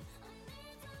time, I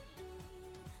need to be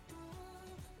the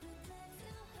one who takes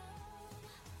you home.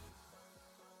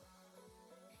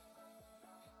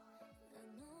 I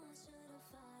know I should have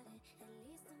fought it, at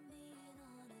least I'm being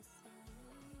honest with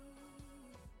you.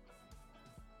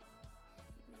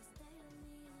 But stay with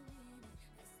me a minute,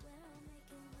 I swear I'll make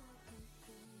it work with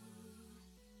you.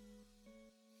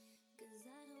 'Cause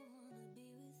I don't wanna be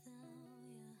without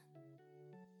you.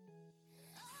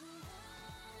 So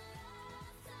one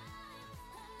last time,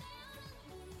 I need to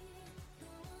be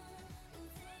the one who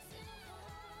takes you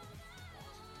home.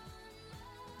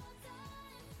 One more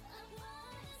time, I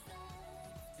promise that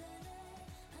today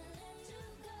I'll let you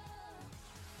go.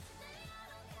 Baby, I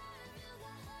don't care if you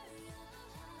got hurt in your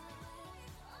heart.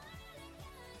 All I really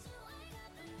care is you wake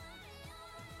up in my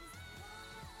arms.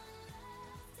 One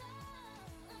last time,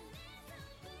 I need to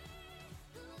be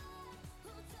the one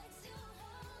who takes you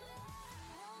home.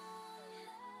 One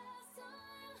last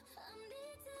time, I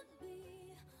need to be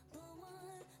the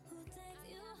one who takes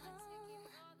you home.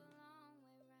 All the long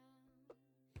way round,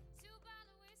 2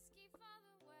 bottle whiskey for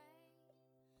the way,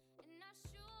 and I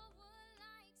sure would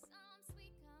like some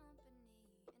sweet company.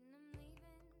 And I'm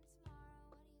leaving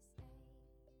tomorrow. What do you say?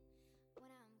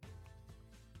 When I'm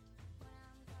gone, when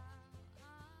I'm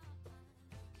gone,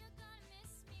 you're gonna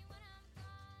miss me when I'm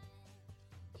gone.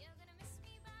 You're gonna miss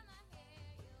me by my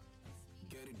hair. You'll miss me.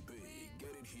 Get it big,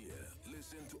 get it here.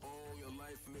 Listen to all your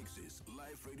live mixes,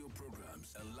 live radio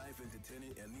programs, and live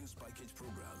entertaining and news package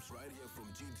programs right here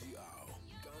from GTR,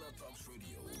 Ghana Talks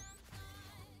Radio.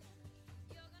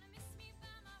 You're gonna miss me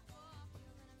by my walk.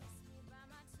 You're gonna miss me by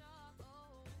my talk.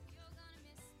 Oh, you're gonna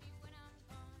miss me when I'm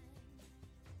gone.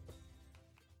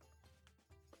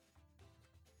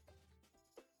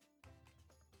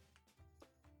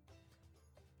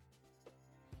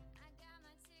 I got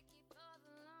my ticket for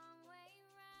the long way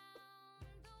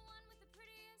round, the one with the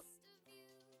prettiest of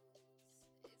views.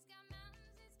 It's got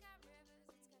mountains, it's got rivers,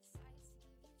 it's got sights to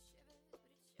give you shivers, but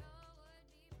it sure would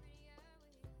be prettier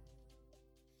with you.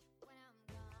 When I'm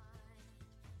gone,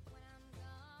 when I'm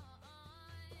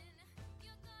gone,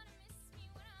 you're gonna miss me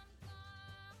when I'm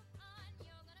gone.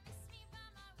 You're gonna miss me by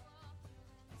my walk, you're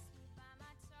gonna miss me by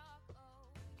my talk.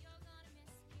 Oh, you're gonna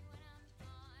miss me when I'm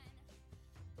gone.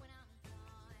 When I'm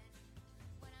gone,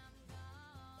 when I'm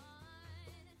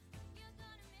gone, you're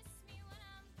gonna miss me when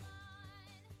I'm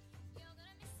gone. You're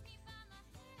gonna miss me by my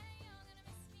hair, you're gonna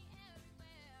miss me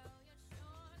everywhere. Oh, you're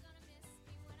sure gonna miss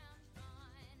me when I'm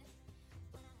gone.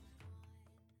 When I'm gone,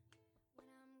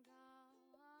 when I'm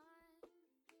gone,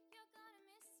 you're gonna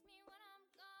miss me when I'm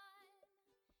gone.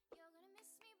 You're gonna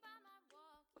miss me by my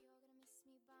walk, you're gonna miss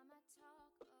me by my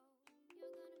talk. Oh, you're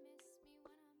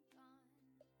gonna miss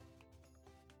me when I'm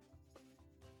gone.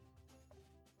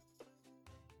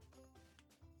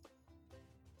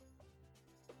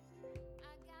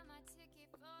 I got my ticket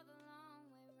for the long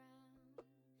way round,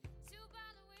 2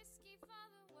 bottle whiskey for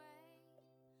the way,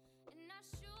 and I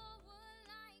sure would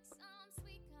like some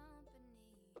sweet company.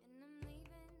 And I'm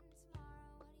leaving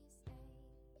tomorrow. What do you say?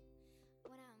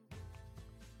 When I'm gone,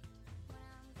 when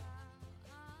I'm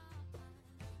gone,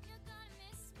 you're gonna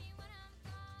miss me when I'm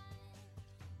gone.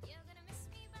 You're gonna miss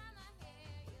me by my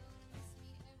hair, you'll miss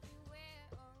me everywhere.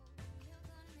 Oh, you're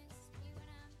gonna miss me when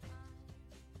I'm gone.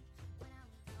 When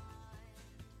I'm gone,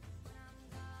 when I'm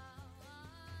gone,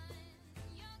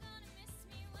 you're gonna miss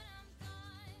me when I'm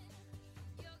gone.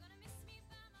 You're gonna miss me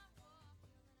by my walk.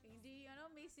 Indeed, you're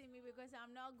not missing me because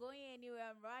I'm not going anywhere.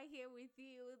 I'm right here with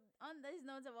you. On this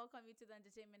note, I welcome you to the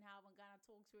Entertainment Hub on Ghana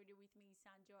Talks Radio with me,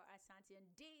 Sandra Asante, and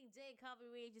DJ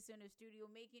Coverage is in the studio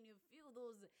making you feel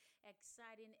those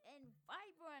exciting and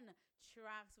vibrant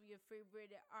tracks with your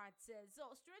favorite artists. So,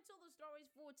 straight to the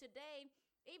stories for today.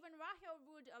 Even Rahel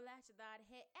Wood alleged that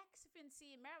her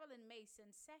ex-fiancé Marilyn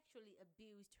Mason sexually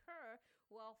abused her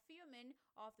while filming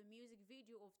of the music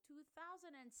video of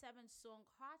 2007 song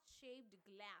Heart-Shaped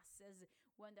Glasses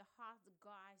when the hot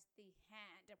guys they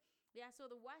had. Yeah, so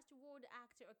the Westwood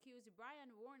actor accused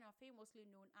Brian Warner, famously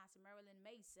known as Marilyn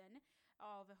Mason,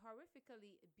 of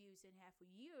horrifically abusing her for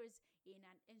years in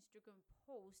an Instagram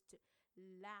post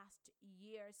last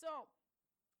year. So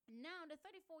now, the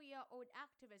 34-year-old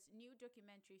activist's new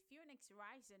documentary, Phoenix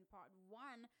Rising Part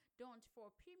 1, Don't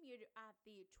For, premiered at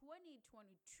the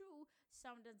 2022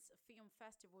 Sundance Film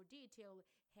Festival, detailed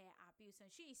her abuse.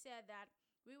 And she said that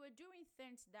we were doing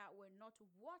things that were not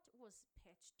what was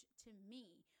pitched to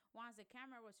me. Once the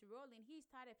camera was rolling, he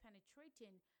started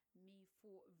penetrating me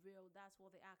for real. That's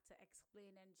what the actor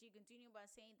explained. And she continued by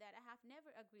saying that I have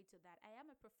never agreed to that. I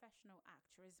am a professional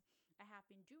actress. I have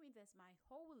been doing this my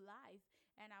whole life,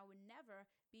 and I will never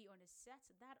be on a set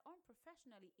that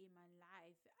unprofessionally in my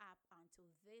life up until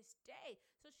this day.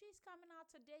 So she's coming out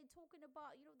today talking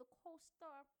about, the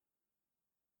co-star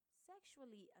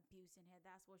sexually abusing her.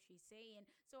 That's what she's saying.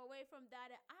 So away from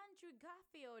that, Andrew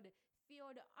Garfield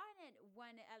felt honored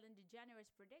when Ellen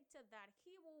DeGeneres predicted that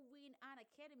he will win an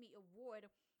Academy Award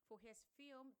for his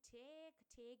film Tick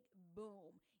Tick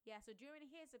Boom. Yeah, so during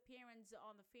his appearance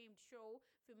on the famed show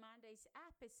for Monday's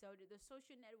episode, the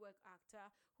social network actor,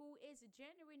 who is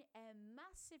generating a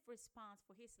massive response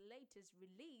for his latest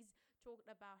release, talked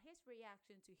about his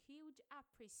reaction to huge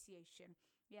appreciation.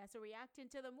 Yeah, so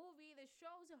reacting to the movie, the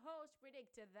show's host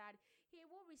predicted that he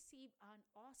will receive an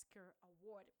Oscar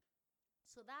award.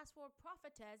 So that's what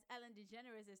prophetess Ellen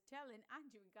DeGeneres is telling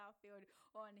Andrew Garfield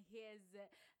on his,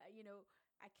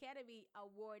 Academy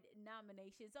Award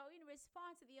nomination. So in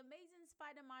response, the Amazing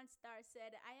Spider-Man star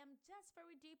said, I am just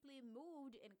very deeply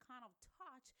moved and kind of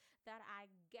touched that I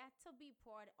get to be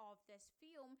part of this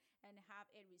film and have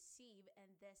it received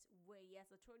in this way.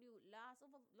 Yes, I told you last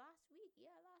week,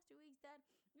 that,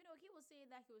 he was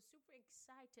saying that he was super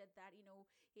excited that,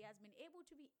 he has been able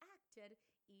to be acted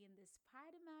in the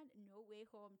Spider-Man No Way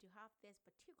Home to have this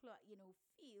particular,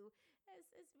 feel.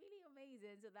 It's really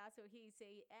amazing. So that's what he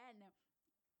say. And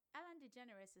Ellen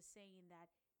DeGeneres is saying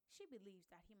that she believes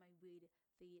that he might win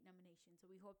the nomination. So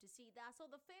we hope to see that.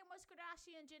 So the famous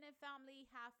Kardashian-Jenner family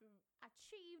have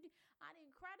achieved an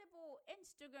incredible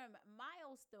Instagram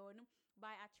milestone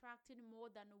by attracting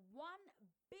more than 1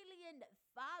 billion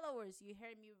followers. You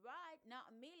heard me right,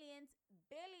 not millions,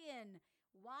 billion.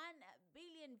 1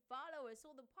 billion followers.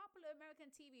 So the popular American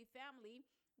TV family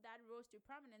that rose to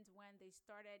prominence when they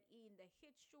started in the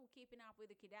hit show Keeping Up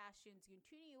with the Kardashians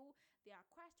continue their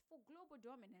quest for global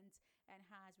dominance and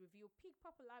has revealed peak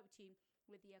popularity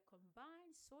with their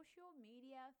combined social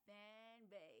media fan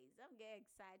base. I'm getting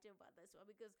excited about this one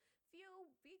because few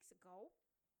weeks ago,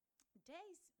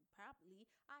 days probably,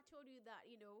 I told you that,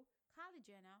 Kylie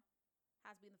Jenner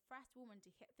has been the first woman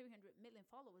to hit 300 million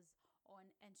followers on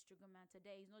Instagram. And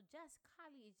today is not just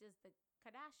Kylie, it's just the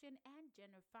Kardashian and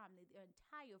Jenner family, the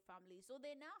entire family. So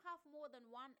they now have more than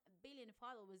 1 billion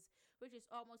followers, which is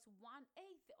almost 1/8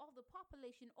 of the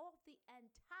population of the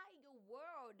entire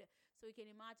world. So you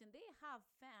can imagine they have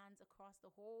fans across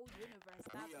the whole universe.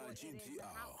 That's what it is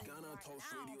happening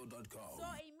right now. So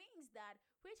it means that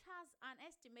which has an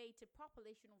estimated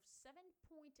population of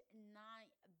 7.9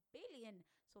 billion.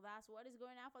 So that's what is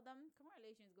going out for them.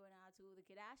 Congratulations going out to the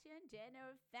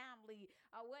Kardashian-Jenner family.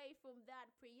 Away from that,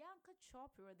 Priyanka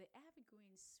Chopra, the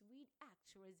evergreen sweet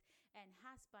actress, and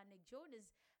husband Nick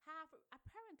Jonas have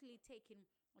apparently taken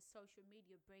a social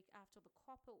media break after the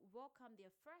couple welcomed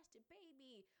their first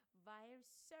baby via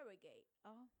surrogate.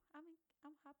 Oh,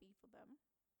 I'm happy for them.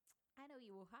 I know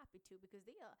you were happy too because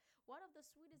they are one of the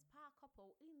sweetest power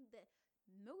couple in the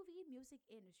movie music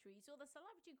industry. So the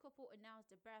celebrity couple announced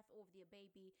the birth of their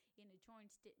baby in a joint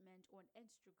statement on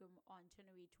Instagram on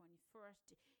January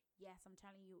 21st. Yes, I'm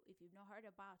telling you, if you've not heard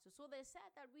about it. So they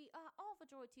said that we are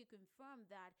overjoyed to confirm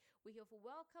that we have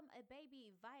welcomed a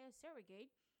baby via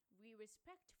surrogate. We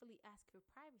respectfully ask for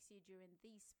privacy during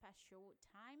this special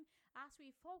time as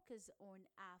we focus on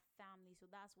our family. So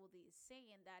that's what they're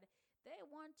saying, that they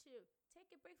want to take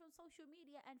a break from social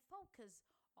media and focus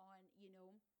on,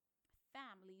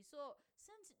 family. So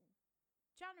since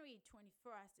January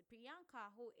 21st,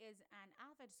 Priyanka, who is an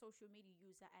avid social media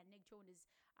user, and Nick Jonas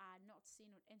are not seen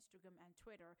on Instagram and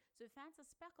Twitter. So fans are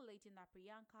speculating that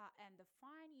Priyanka and the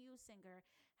fine youth singer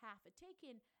have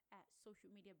taken a social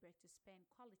media break to spend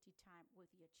quality time with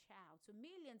your child. So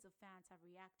millions of fans have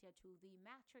reacted to the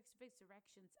Matrix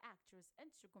Resurrections actress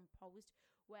Instagram post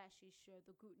where she shared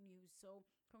the good news. So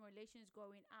congratulations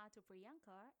going out to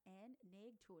Priyanka and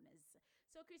Nick Jonas.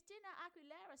 So Christina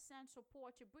Aguilera sent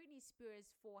support to Britney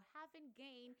Spears for having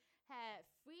gained her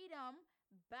freedom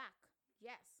back.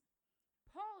 Yes.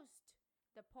 Post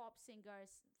the pop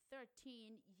singer's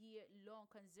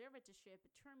 13-year-long conservatorship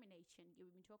termination.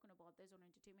 We've been talking about this on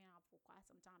Entertainment Hub for quite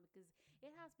some time because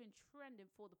it has been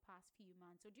trending for the past few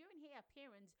months. So during her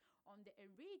appearance on the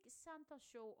Enrique Santos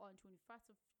show on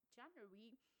 21st of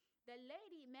January, the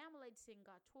Lady Marmalade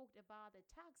singer talked about the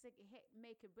toxic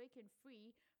hitmaker breaking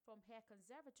free from her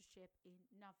conservatorship in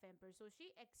November. So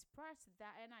she expressed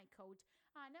that, and I quote,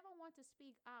 "I never want to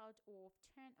speak out or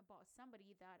turn about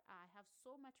somebody that I have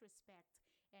so much respect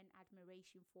and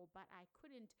admiration for, but I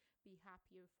couldn't be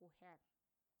happier for her."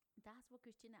 That's what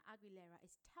Christina Aguilera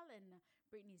is telling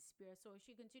Britney Spears. So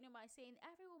she continued by saying,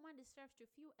 "Every woman deserves to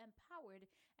feel empowered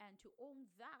and to own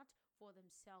that for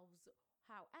themselves,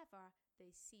 however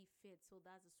they see fit." So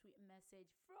that's a sweet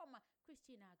message from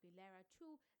Christina Aguilera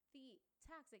to the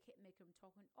toxic hitmaker. I'm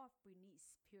talking of Britney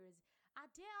Spears.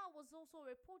 Adele was also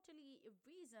reportedly a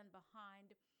reason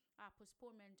behind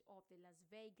postponement of the Las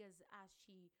Vegas as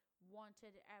she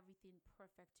wanted everything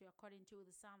perfect. According to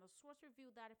the Sound, the source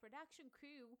revealed that the production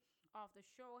crew of the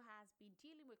show has been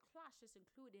dealing with clashes,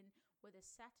 including with the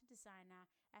set designer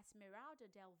Esmeralda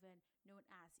Delvin, known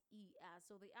as ES.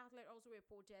 So the outlet also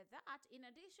reported that in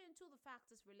addition to the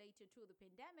factors related to the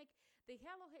pandemic, the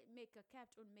Hello hitmaker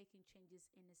kept on making changes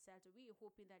in the set. We are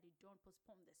hoping that they don't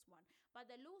postpone this one. But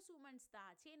the Loose Woman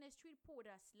star Tina Street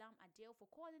Porter slammed Adele for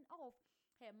calling off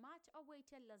her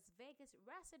much-awaited Las Vegas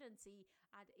residency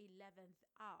at the 11th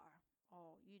hour.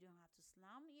 Oh, you don't have to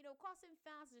slam. Causing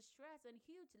fans distress and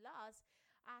huge loss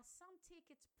as some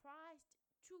tickets priced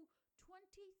to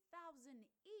 20,000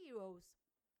 euros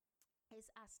is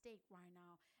at stake right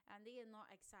now, and they are not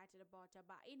excited about it.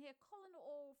 But in her column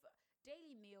of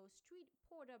Daily Mail, Street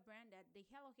Porter branded the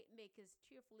Hello Hitmaker's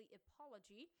tearfully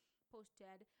apology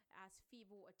posted as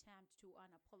feeble attempt to an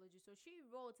apology. So she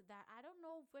wrote that, "I don't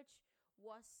know which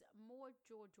was more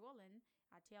jaw-dropping,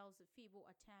 Adele's feeble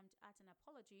attempt at an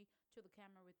apology to the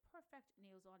camera with perfect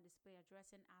nails on display,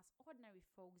 addressing as ordinary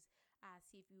folks as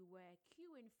if you were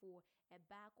queuing for a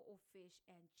bag of fish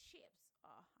and chips."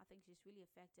 I think she's really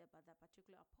affected by that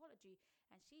particular apology,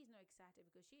 and she's not excited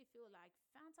because she feels like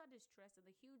fans are distressed and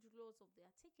the huge loss of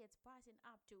their tickets pricing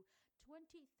up to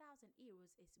 20,000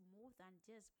 euros is more than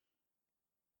just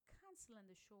canceling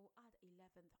the show at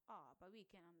 11th hour. But we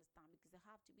can understand because they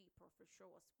have to be perfect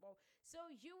show as well. So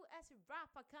US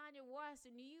rapper Kanye West's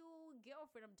new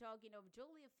girlfriend, I'm talking of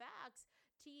Julia Fox,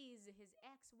 teased his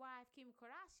ex-wife Kim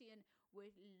Kardashian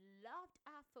with loved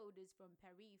up photos from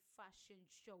Paris fashion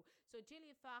show. So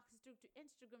Julia Fox took to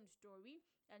Instagram story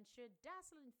and shared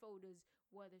dazzling photos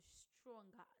with a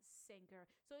stronger singer.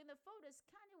 So in the photos,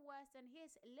 Kanye West and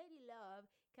his lady love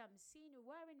can be seen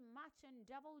wearing matching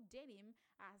double denim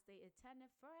as they attend the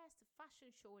first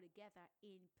fashion show together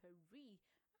in Paris.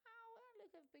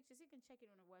 Look at pictures. You can check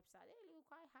it on the website. They look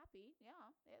quite happy.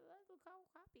 Yeah, they look quite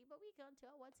happy, but we can't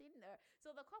tell what's in there.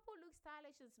 So the couple looks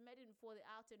stylish and smitten for the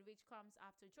outing, which comes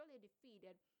after Julia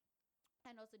defeated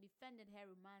and also defended her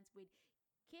romance with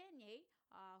Kanye,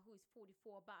 who is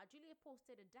 44. But Julia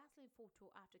posted a dazzling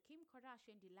photo after Kim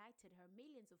Kardashian delighted her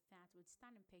millions of fans with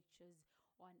stunning pictures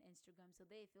on Instagram. So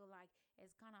they feel like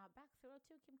it's gonna backfill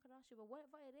to Kim Kardashian, but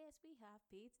whatever it is, we have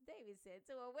Pete Davidson.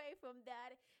 So away from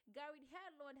that, Garrett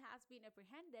Hedlund has been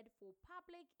apprehended for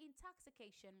public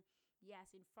intoxication.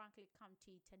 Yes, in Franklin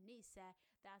County, Tennessee.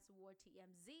 That's what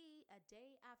TMZ, a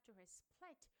day after her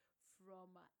split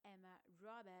from Emma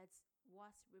Roberts,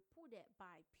 was reported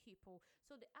by People.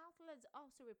 So the outlets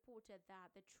also reported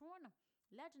that the Tron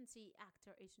legacy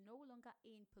actor is no longer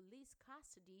in police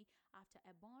custody after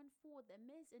a bond for the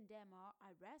Miss Indema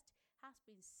arrest has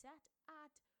been set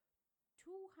at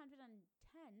 $210.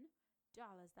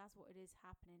 That's what it is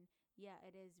happening. Yeah,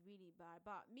 it is really bad.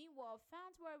 But meanwhile,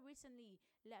 fans were recently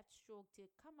left shocked to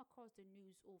come across the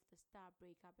news of the star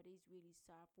breakup. It is really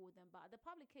sad for them. But the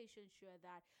publication shared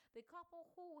that the couple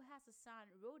who has a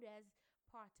son, Rhodes,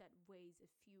 parted ways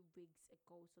a few weeks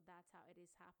ago. So that's how it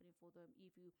is happening for them.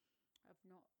 If you have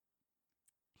not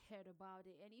heard about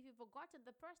it, and if you've forgotten,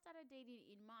 the pair started dating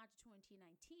in March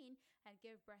 2019 and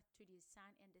gave birth to their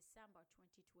son in December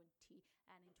 2020,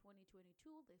 and in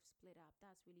 2022 they've split up.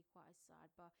 That's really quite sad,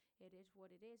 but it is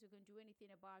what it is. We can do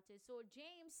anything about it. So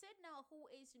James Sidnell, who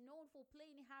is known for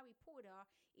playing Harry Potter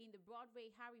in the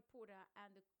Broadway Harry Potter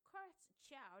and the Cursed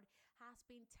Child, has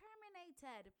been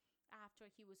terminated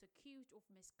after he was accused of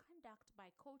misconduct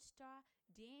by co-star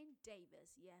Dan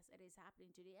Davis. Yes, it is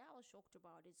happening today. I was shocked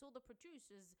about it. So the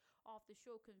producers of the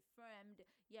show confirmed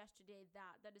yesterday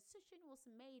that the decision was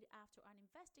made after an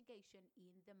investigation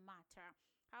in the matter.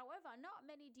 However, not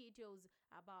many details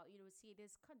about,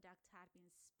 Sieda's conduct had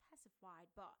been specified,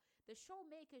 but the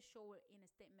showmakers showed in a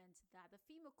statement that the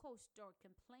female co-star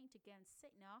complained against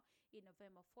Sidner in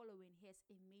November following his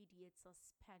immediate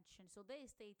suspension. So they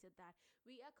stated that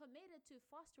we are committed to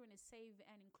fostering a safe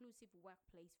and inclusive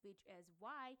workplace, which is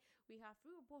why we have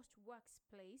robust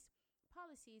workplace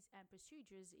policies and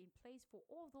procedures in place for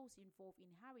all those involved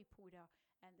in Harry Potter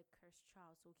and the Cursed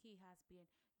Child. So he has been,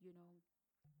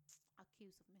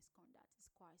 accused of misconduct. It's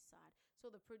quite sad.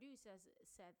 So the producers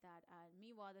said that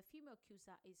meanwhile the female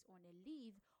accuser is on a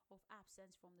leave of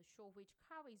absence from the show, which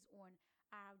carries on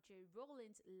R.J.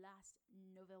 Rowland's last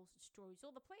novel story.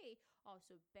 So the play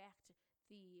also backed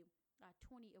the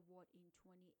Tony Award in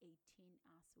 2018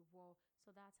 as well.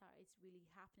 So that's how it's really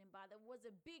happening. But there was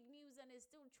a big news and it's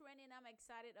still trending. I'm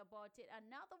excited about it.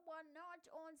 Another one not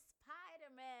on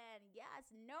Spider-Man.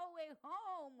 Yes, No Way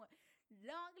Home.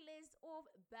 Long list of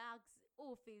box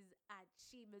office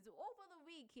achievements. Over the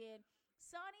weekend,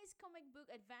 Sony's comic book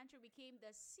adventure became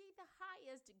the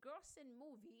highest grossing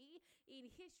movie in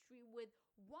history with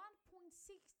 $1.69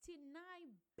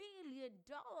 billion.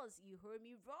 You heard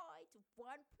me right.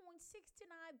 $1.69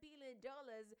 billion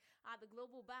at the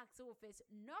global box office,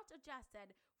 not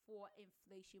adjusted for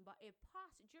inflation, but it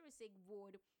passed Jurassic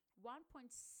World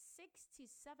 $1.67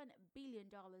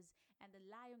 billion and The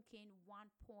Lion King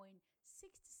 $1.66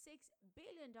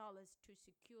 billion to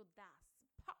secure that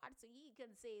part. So you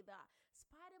can say that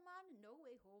Spider-Man No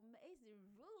Way Home is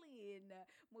really in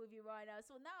movie right now.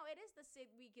 So now it is the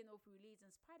 6th weekend of release and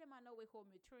Spider-Man No Way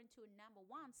Home returned to #1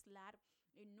 slot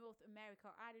in North America,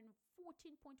 adding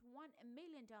 $14.1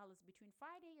 million between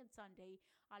Friday and Sunday,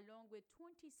 along with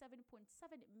 $27.7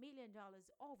 million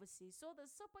overseas. So the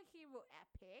superhero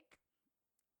epic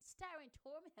starring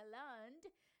Tom Holland,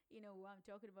 you know who I'm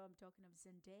talking about. I'm talking of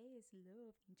Zendaya's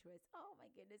love interest. Oh my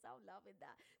goodness, I'm loving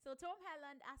that. So Tom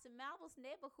Holland as a Marvel's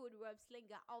neighborhood web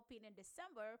slinger opened in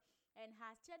December and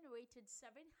has generated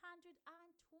 $721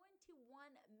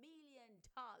 million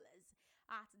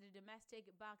at the domestic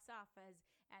box office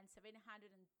and $970.1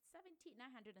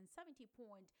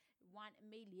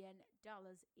 million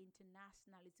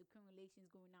internationally. So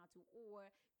congratulations going out to all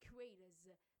creators,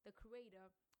 the creator,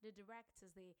 the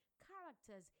directors, the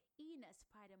characters in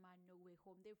Spider-Man No Way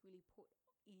Home. They've really put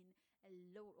in a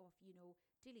lot of,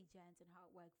 diligence and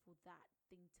hard work for that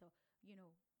thing to,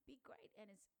 be great. And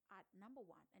it's at #1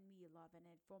 and me loving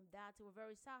it. From that to a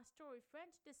very sad story,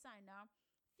 French designer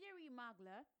Thierry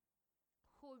Mugler,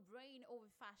 who reigned over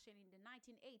fashion in the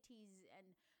 1980s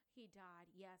and he died,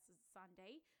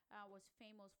 Sunday, was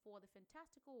famous for the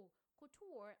fantastical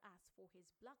couture as for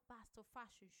his blockbuster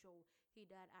fashion show. He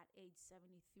died at age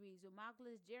 73. So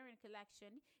Mugler's Jerian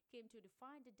collection came to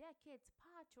define the decade's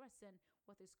part dressing,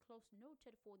 with his clothes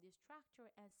noted for their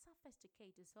structure and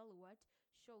sophisticated silhouette,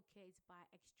 showcased by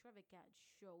extravagant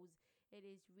shows. It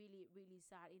is really, really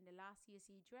sad. In the last years,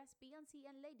 he dressed Beyonce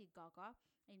and Lady Gaga.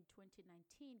 In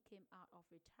 2019, came out of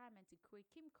retirement to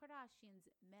create Kim Kardashian's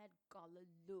Met Gala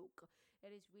look.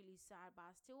 It is really sad,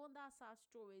 but still on that sad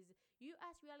stories,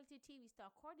 U.S. reality TV star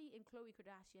Kourtney and Khloe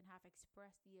Kardashian have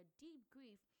expressed their deep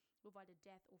grief over the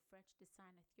death of French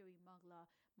designer Thierry Mugler.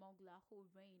 Mugler,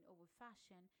 who reigned over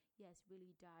fashion,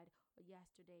 really died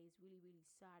yesterday. It's really, really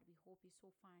sad. We hope his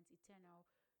soul finds eternal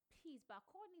peace. But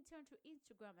Kourtney turned to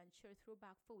Instagram and shared a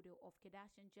throwback photo of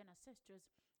Kardashian Jenner sisters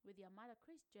with their mother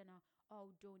Kris Jenner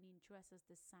all donning dresses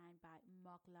designed by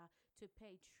Mugler to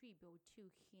pay tribute to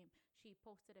him. She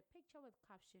posted a picture with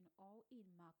caption "All in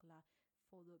Mugler,"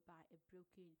 followed by a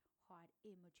broken heart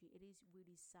emoji. It is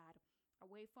really sad.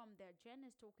 Away from their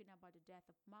Jenner's talking about the death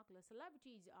of Mugler,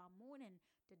 celebrities are mourning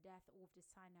the death of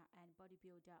designer and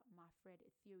bodybuilder Manfred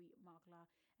Thierry Mugler,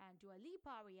 and Dua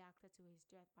Lipa reacted to his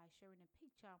death by sharing a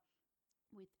picture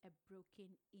with a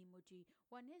broken emoji.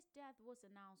 When his death was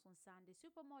announced on Sunday,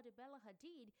 supermodel Bella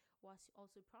Hadid was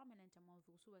also prominent among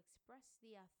those who expressed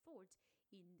their thoughts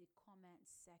in the comment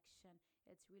section.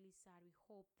 It's really sad. We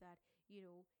hope that,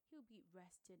 he'll be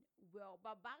resting well.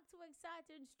 But back to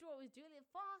exciting stories. Julia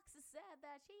Fox said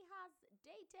that she has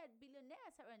dated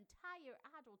billionaires her entire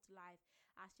adult life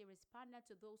as she responded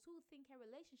to those who think her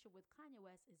relationship with Kanye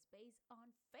West is based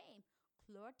on fame,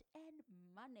 clout, and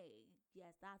money.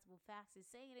 Yes, that's what Fox is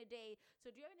saying today.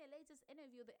 So during the latest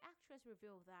interview, the actress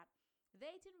revealed that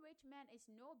Dating rich men is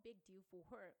no big deal for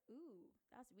her. Ooh,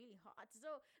 that's really hot.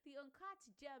 So the Uncut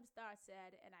Gem star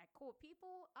said, and I quote,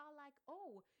 people are like,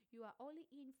 oh, you are only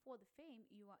in for the fame,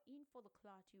 you are in for the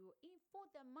clout, you are in for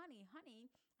the money.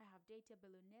 Honey, I have dated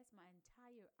billionaires my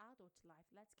entire adult life.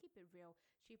 Let's keep it real,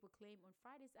 she proclaimed on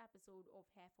Friday's episode of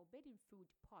her Forbidden Fruit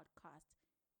podcast.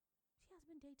 She has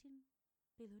been dating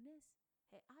billionaires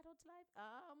her adult life?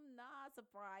 I'm not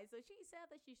surprised. So she said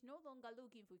that she's no longer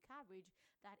looking for coverage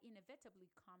that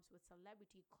inevitably comes with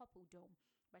celebrity coupledom.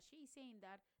 But she's saying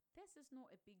that this is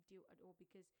not a big deal at all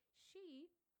because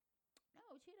she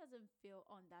doesn't feel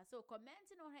on that. So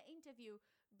commenting on her interview,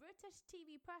 British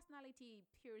TV personality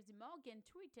Piers Morgan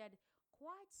tweeted,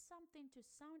 quite something to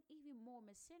sound even more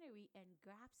mercenary and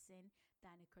grasping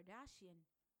than a Kardashian.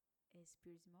 Is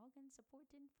Piers Morgan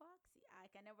supporting Foxy?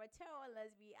 I can never tell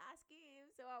unless we ask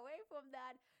him. So away from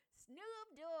that, Snoop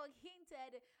Dogg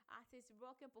hinted at his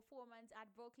rocking performance at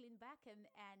Brooklyn Beckham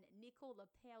and Nicola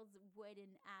Pel's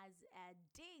wedding as a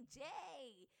DJ.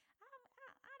 I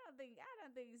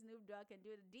don't think Snoop Dogg can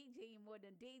do the DJing more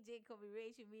than DJ Kobe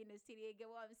Ray should be in the studio.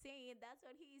 Get what I'm saying? That's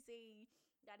what he's saying.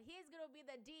 That he's gonna be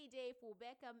the DJ for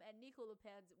Beckham and Nicola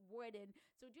Pel's wedding.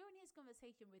 So during his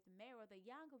conversation with Mero, the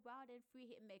young, wild and free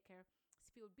hitmaker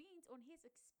spilled beans on his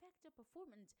expected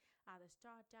performance at the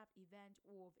startup event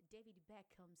of David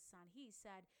Beckham's son. He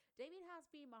said, David has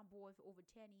been my boy for over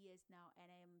 10 years now, and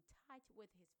I am tight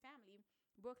with his family.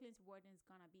 Brooklyn's wedding is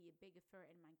gonna be a big affair,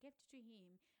 and my gift to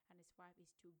him and his wife is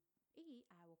to be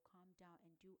I will come down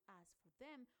and do as for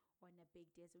them on a big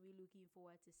day. So we're looking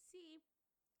forward to see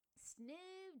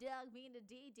Snoop Dogg being the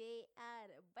DJ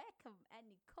at Beckham and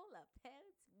Nicola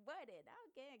Pel's wedding.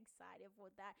 I'm getting excited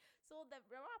for that. So the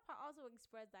rapper also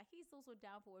expressed that he's also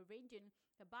down for arranging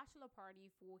a bachelor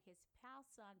party for his pal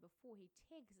son before he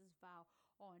takes his vow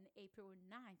on April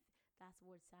 9th. That's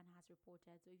what Sun has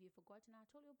reported. So if you've forgotten, I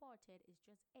told you about it. It's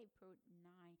just April 9,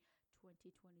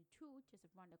 2022, just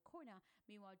around the corner.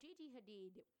 Meanwhile, Gigi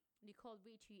Hadid, Nicole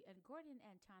Richie, and Gordon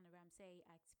and Tana Ramsay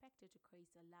are expected to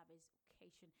grace a lavish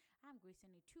occasion. I'm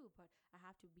gracing it too, but I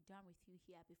have to be done with you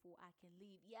here before I can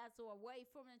leave. Yeah, so away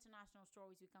from international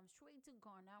stories, we come straight to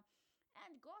Ghana.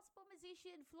 And gospel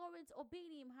musician Florence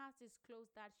Obinim has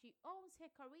disclosed that she owes her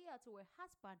career to her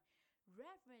husband,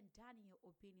 Reverend Daniel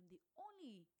Obinim, the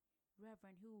only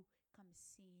Reverend who comes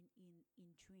seen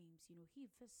in dreams. You know, he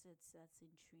visits us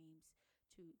in dreams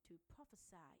to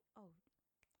prophesy. Oh,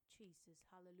 Jesus,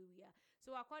 hallelujah.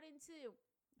 So according to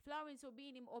Florence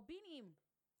Obinim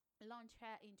launched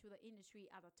her into the industry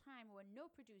at a time when no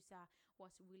producer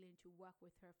was willing to work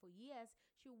with her. For years,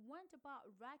 she went about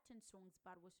writing songs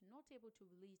but was not able to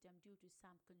release them due to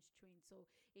some constraints. So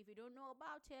if you don't know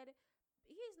about it,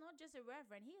 he's not just a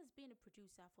reverend, he has been a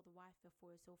producer for the wife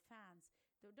before. So fans,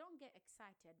 don't get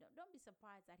excited, don't be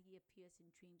surprised that he appears in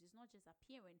dreams. It's not just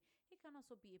appearing, he can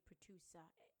also be a producer,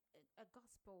 a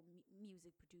gospel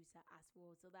music producer as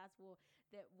well. So that's what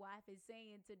the wife is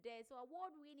saying today. So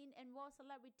award-winning and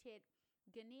well-celebrated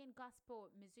Ghanaian gospel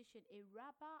musician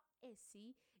Iraba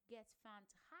Esi gets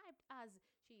fans hyped as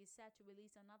she is set to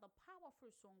release another powerful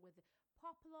song with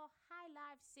popular high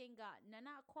life singer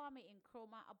Nana Kwame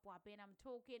Nkrumah Abuaben. I'm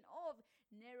talking of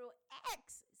Nero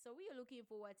X. So we are looking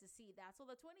forward to see that. So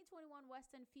the 2021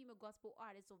 Western Female Gospel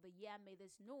Artist of the Year made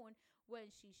this known when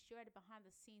she shared behind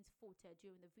the scenes photo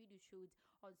during the video shoots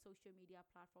on social media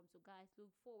platforms. So guys,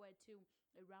 look forward to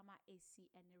Rama AC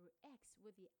and Nero X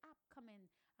with the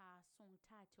upcoming song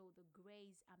titled The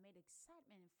Grace amid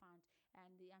excitement in fans,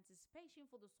 and the anticipation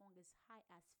for the song is high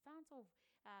as fans of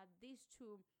these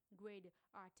two great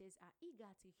artists are eager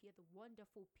to hear the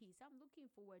wonderful piece. I'm looking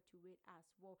forward to it as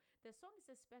well. The song is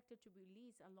expected to be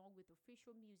released along with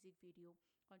official music video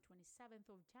on 27th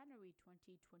of January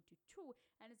 2022,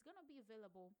 and it's going to be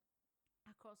available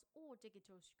across all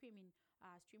digital streaming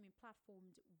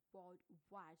platforms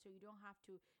worldwide. So you don't have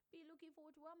to be looking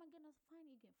forward to where am I gonna find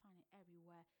it. You can find it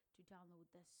everywhere to download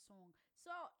this song. So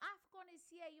AFCON is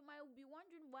here. You might be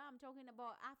wondering why I'm talking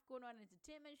about AFCON on an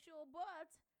entertainment show,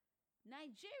 but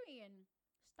Nigerian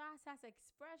stars has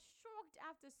expressed shocked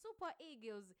after Super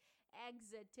Eagles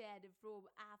exited from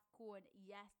AFCON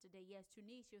yesterday. Yes,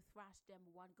 Tunisia thrashed them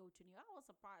 1-0. I was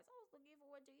surprised. I was looking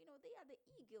forward to, they are the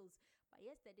Eagles. But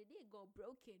yesterday they got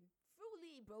broken,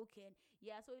 fully broken.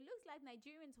 Yeah, so it looks like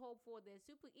Nigerians' hope for the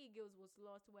Super Eagles was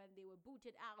lost when they were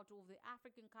booted out of the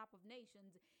African Cup of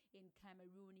Nations in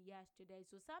Cameroon yesterday.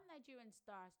 So some Nigerian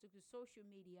stars took to social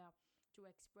media to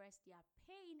express their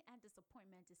pain and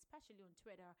disappointment, especially on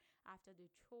Twitter, after they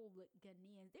trolled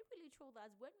Ghanaians. They really trolled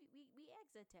us when we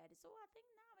exited. So I think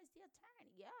now it's their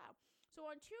turn. Yeah. So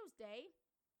on Tuesday,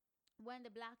 when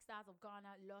the Black Stars of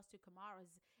Ghana lost to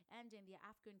Comoros ending their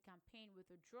AFCON campaign with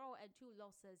a draw and 2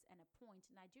 losses and a point.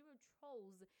 Nigerian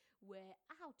trolls were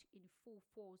out in full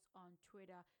force on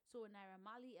Twitter. So Naira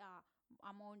Marley are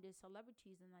among the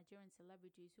celebrities, the Nigerian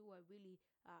celebrities who were really,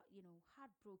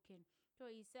 heartbroken. So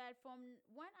he said, from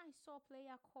when I saw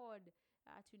player called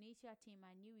Tunisia team,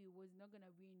 I knew he was not going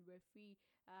to win. Referee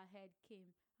head came.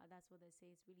 That's what they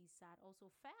say. It's really sad. Also,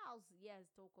 fouls,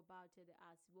 yes, talk about it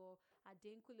as well.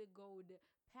 Adenkule Gold,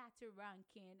 Patter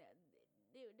ranking.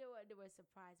 They were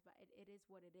surprised, but it is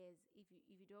what it is. If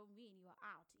you don't win, you are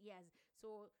out. Yes.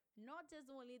 So not just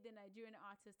only the Nigerian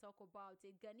artists talk about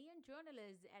it, Ghanaian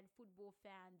journalists and football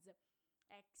fans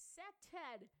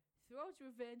accepted throat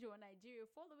revenge on Nigeria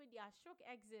following their shock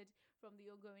exit from the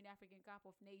ongoing African Cup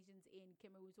of Nations in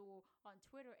Cameroon. So on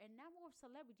Twitter, a number of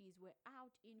celebrities were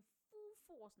out in full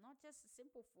force, not just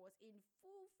simple force, in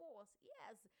full force,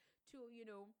 yes, to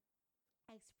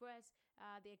express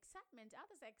the excitement.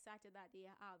 Others are excited that they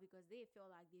are out because they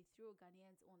feel like they threw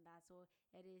Ghanaians on that. So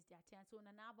it is their turn. So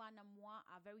Nanaba Namwa,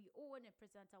 our very own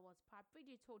presenter, was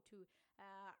privy to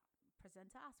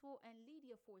presenter as well, and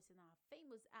Lydia Forson, our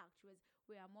famous actress,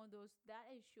 were among those that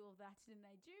ensure that the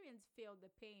Nigerians feel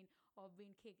the pain of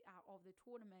being kicked out of the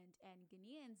tournament, and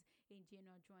Ghanaians in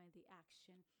general joined the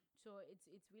action. So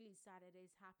it's really sad it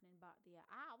is happening, but they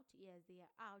are out. Yes, they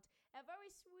are out. A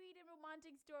very sweet and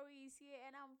romantic story is here,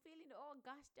 and I'm feeling all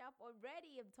gushed up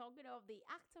already. I'm talking of the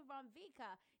actor Van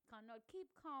Vika cannot keep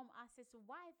calm as his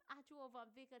wife, Ajua Van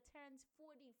Vika, turns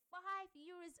 45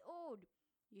 years old.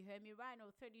 You heard me right,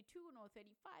 no 32, no 35,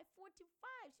 45.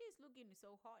 She's looking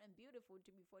so hot and beautiful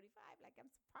to be 45. Like, I'm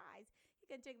surprised.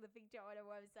 You can check the picture on the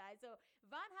website. So,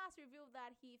 Van has revealed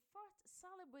that he first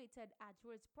celebrated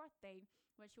Adjua's birthday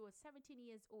when she was 17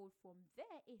 years old. From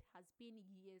there, it has been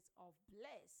years of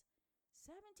bliss.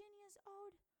 17 years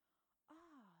old?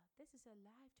 This is a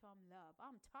lifetime love.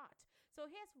 I'm taught. So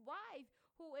his wife,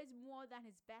 who is more than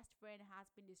his best friend, has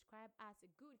been described as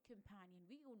a good companion.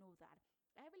 We all know that.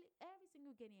 Every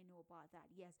single Ghanaian know about that.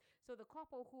 Yes. So the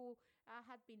couple, who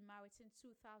had been married since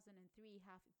 2003,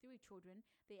 have 3 children.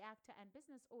 The actor and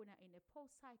business owner in a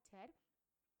post cited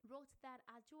wrote that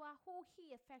Ajua, who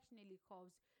he affectionately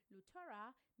calls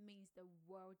Lutora, means the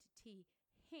word to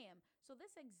him. So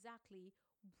this is exactly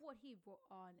what he wrote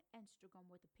on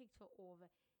Instagram with a picture of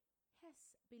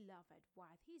his beloved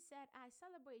wife. He said, I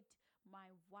celebrated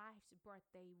my wife's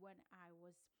birthday when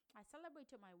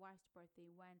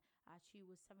she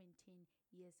was 17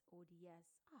 years old. Yes.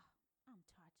 I'm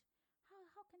touched.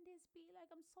 How can this be?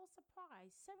 Like, I'm so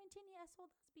surprised. 17 years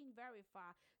old, that's been very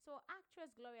far. So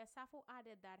actress Gloria Safo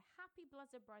added that, happy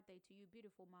blessed birthday to you,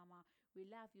 beautiful mama. We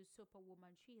love you,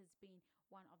 superwoman. She has been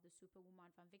one of the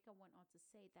superwoman. Van Vika went on to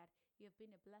say that you have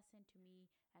been a blessing to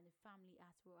me and the family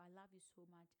as well. I love you so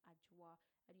much, Ajua,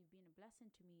 and you've been a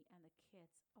blessing to me and the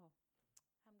kids.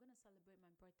 I'm going to celebrate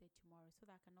my birthday tomorrow so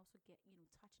that I can also get,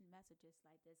 touching messages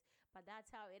like this. But that's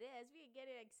how it is. We're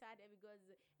getting excited because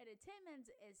entertainment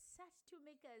is set to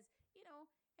make us,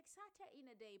 excited in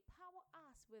a day. Power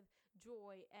us with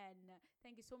joy. And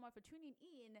thank you so much for tuning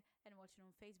in and watching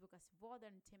on Facebook as Vorther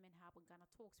Entertainment Hub on Ghana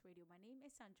Talks Radio. My name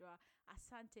is Sandra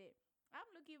Asante. I'm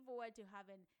looking forward to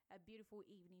having a beautiful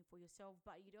evening for yourself,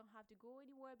 but you don't have to go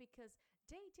anywhere because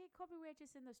JJ Copyright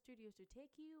is in the studios to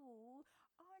take you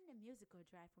on a musical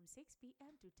drive from 6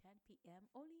 p.m. to 10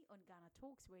 p.m. only on Ghana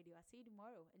Talks Radio. I'll see you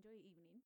tomorrow. Enjoy your evening.